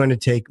 So I'm going to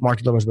take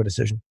Mark De La Rosa by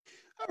decision.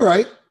 All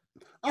right.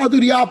 I'll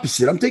do the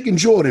opposite. I'm taking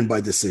Jordan by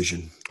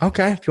decision.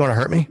 Okay. If you want to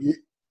hurt me.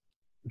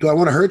 Do I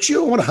want to hurt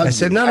you? I want to hug you. I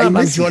said, no,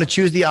 if you want to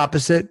choose the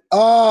opposite.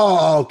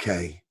 Oh,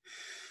 okay.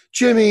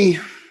 Jimmy,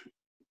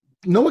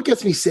 know what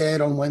gets me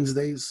sad on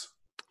Wednesdays?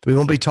 We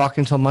won't be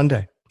talking until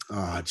Monday.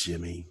 Oh,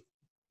 Jimmy.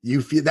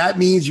 That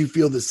means you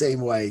feel the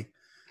same way.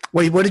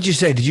 Wait, what did you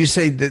say? Did you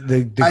say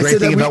the great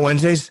thing about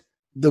Wednesdays?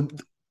 Did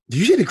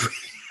you say the great?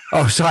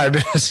 Oh, sorry.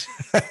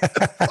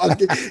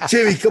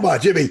 Jimmy, come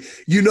on, Jimmy.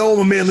 You know I'm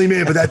a manly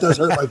man, but that does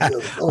hurt my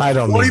feelings.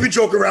 Don't even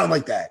joke around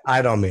like that.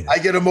 I don't mean it. I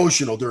get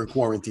emotional during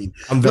quarantine.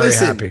 I'm very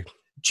happy.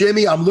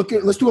 Jimmy,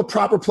 let's do a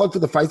proper plug for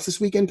the fights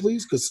this weekend,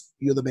 please, because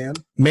you're the man.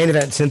 Main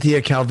event,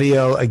 Cynthia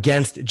Calvillo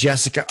against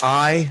Jessica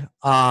Eye.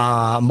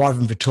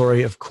 Marvin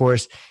Vettori, of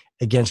course,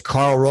 against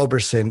Carl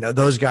Roberson.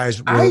 Those guys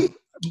were, I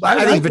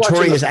think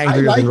Vettori is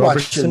angrier than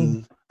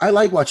Roberson. I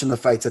like watching the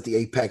fights at the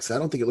Apex. I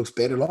don't think it looks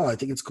bad at all. I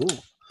think it's cool.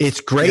 It's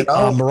great.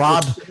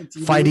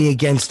 Merab fighting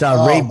against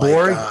Ray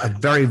Borg. A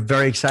very,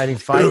 very exciting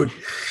fight. Dude.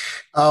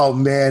 Oh,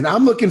 man.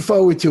 I'm looking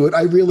forward to it.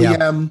 I really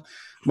am.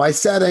 My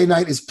Saturday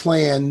night is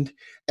planned,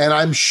 and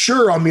I'm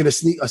sure I'm going to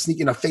sneak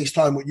in a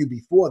FaceTime with you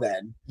before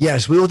then.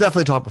 Yes, we will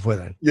definitely talk before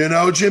then. You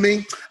know,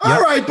 Jimmy?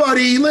 All right,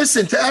 buddy.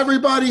 Listen, to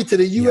everybody, to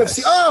the UFC.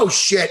 Yes. Oh,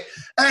 shit.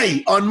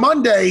 Hey, on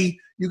Monday,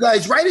 you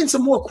guys write in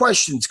some more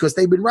questions because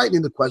they've been writing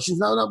in the questions.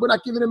 No, we're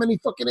not giving them any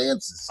fucking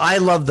answers. I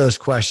love those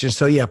questions.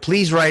 So, yeah,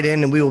 please write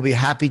in, and we will be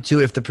happy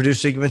to. If the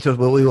producer gives it to us,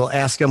 we will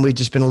ask them. We've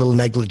just been a little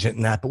negligent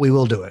in that, but we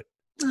will do it.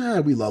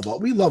 We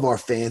love our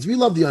fans. We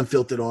love the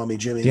Unfiltered Army,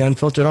 Jimmy. The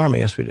Unfiltered Army,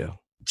 yes, we do.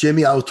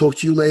 Jimmy, I will talk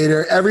to you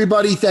later.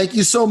 Everybody, thank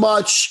you so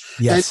much.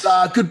 Yes.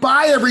 And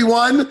goodbye,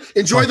 everyone.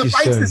 Enjoy the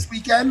fights this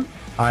weekend.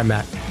 All right,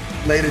 Matt.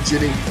 Later,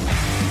 Jimmy.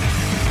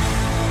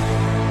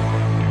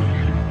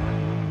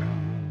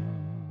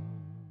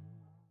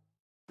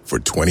 For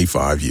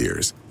 25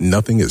 years,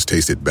 nothing has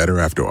tasted better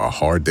after a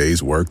hard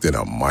day's work than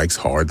a Mike's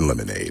Hard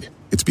Lemonade.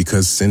 It's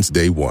because since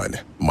day one,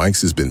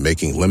 Mike's has been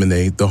making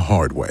lemonade the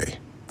hard way.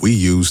 We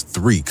use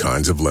 3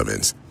 kinds of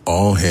lemons,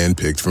 all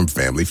hand-picked from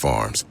family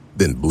farms,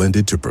 then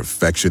blended to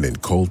perfection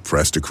and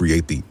cold-pressed to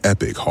create the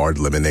epic hard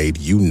lemonade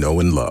you know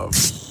and love.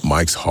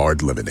 Mike's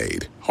Hard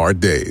Lemonade.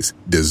 Hard days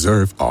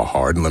deserve a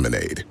hard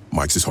lemonade.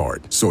 Mike's is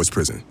hard, so is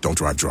prison. Don't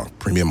drive drunk.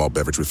 Premium malt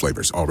beverage with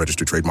flavors. All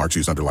registered trademarks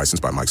used under license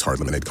by Mike's Hard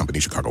Lemonade Company,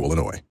 Chicago,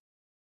 Illinois.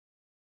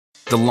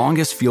 The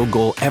longest field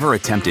goal ever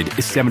attempted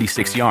is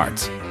 76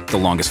 yards. The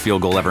longest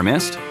field goal ever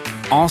missed?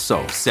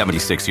 Also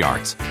 76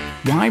 yards.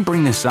 Why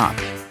bring this up?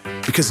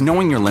 Because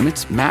knowing your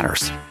limits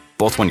matters,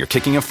 both when you're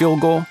kicking a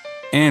field goal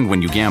and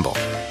when you gamble.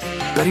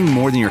 Betting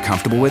more than you're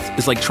comfortable with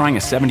is like trying a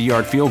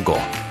 70-yard field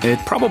goal. It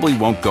probably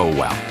won't go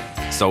well.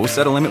 So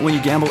set a limit when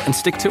you gamble and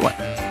stick to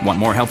it. Want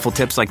more helpful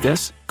tips like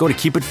this? Go to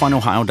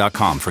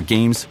keepitfunohio.com for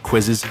games,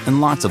 quizzes, and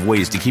lots of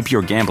ways to keep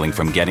your gambling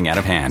from getting out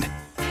of hand.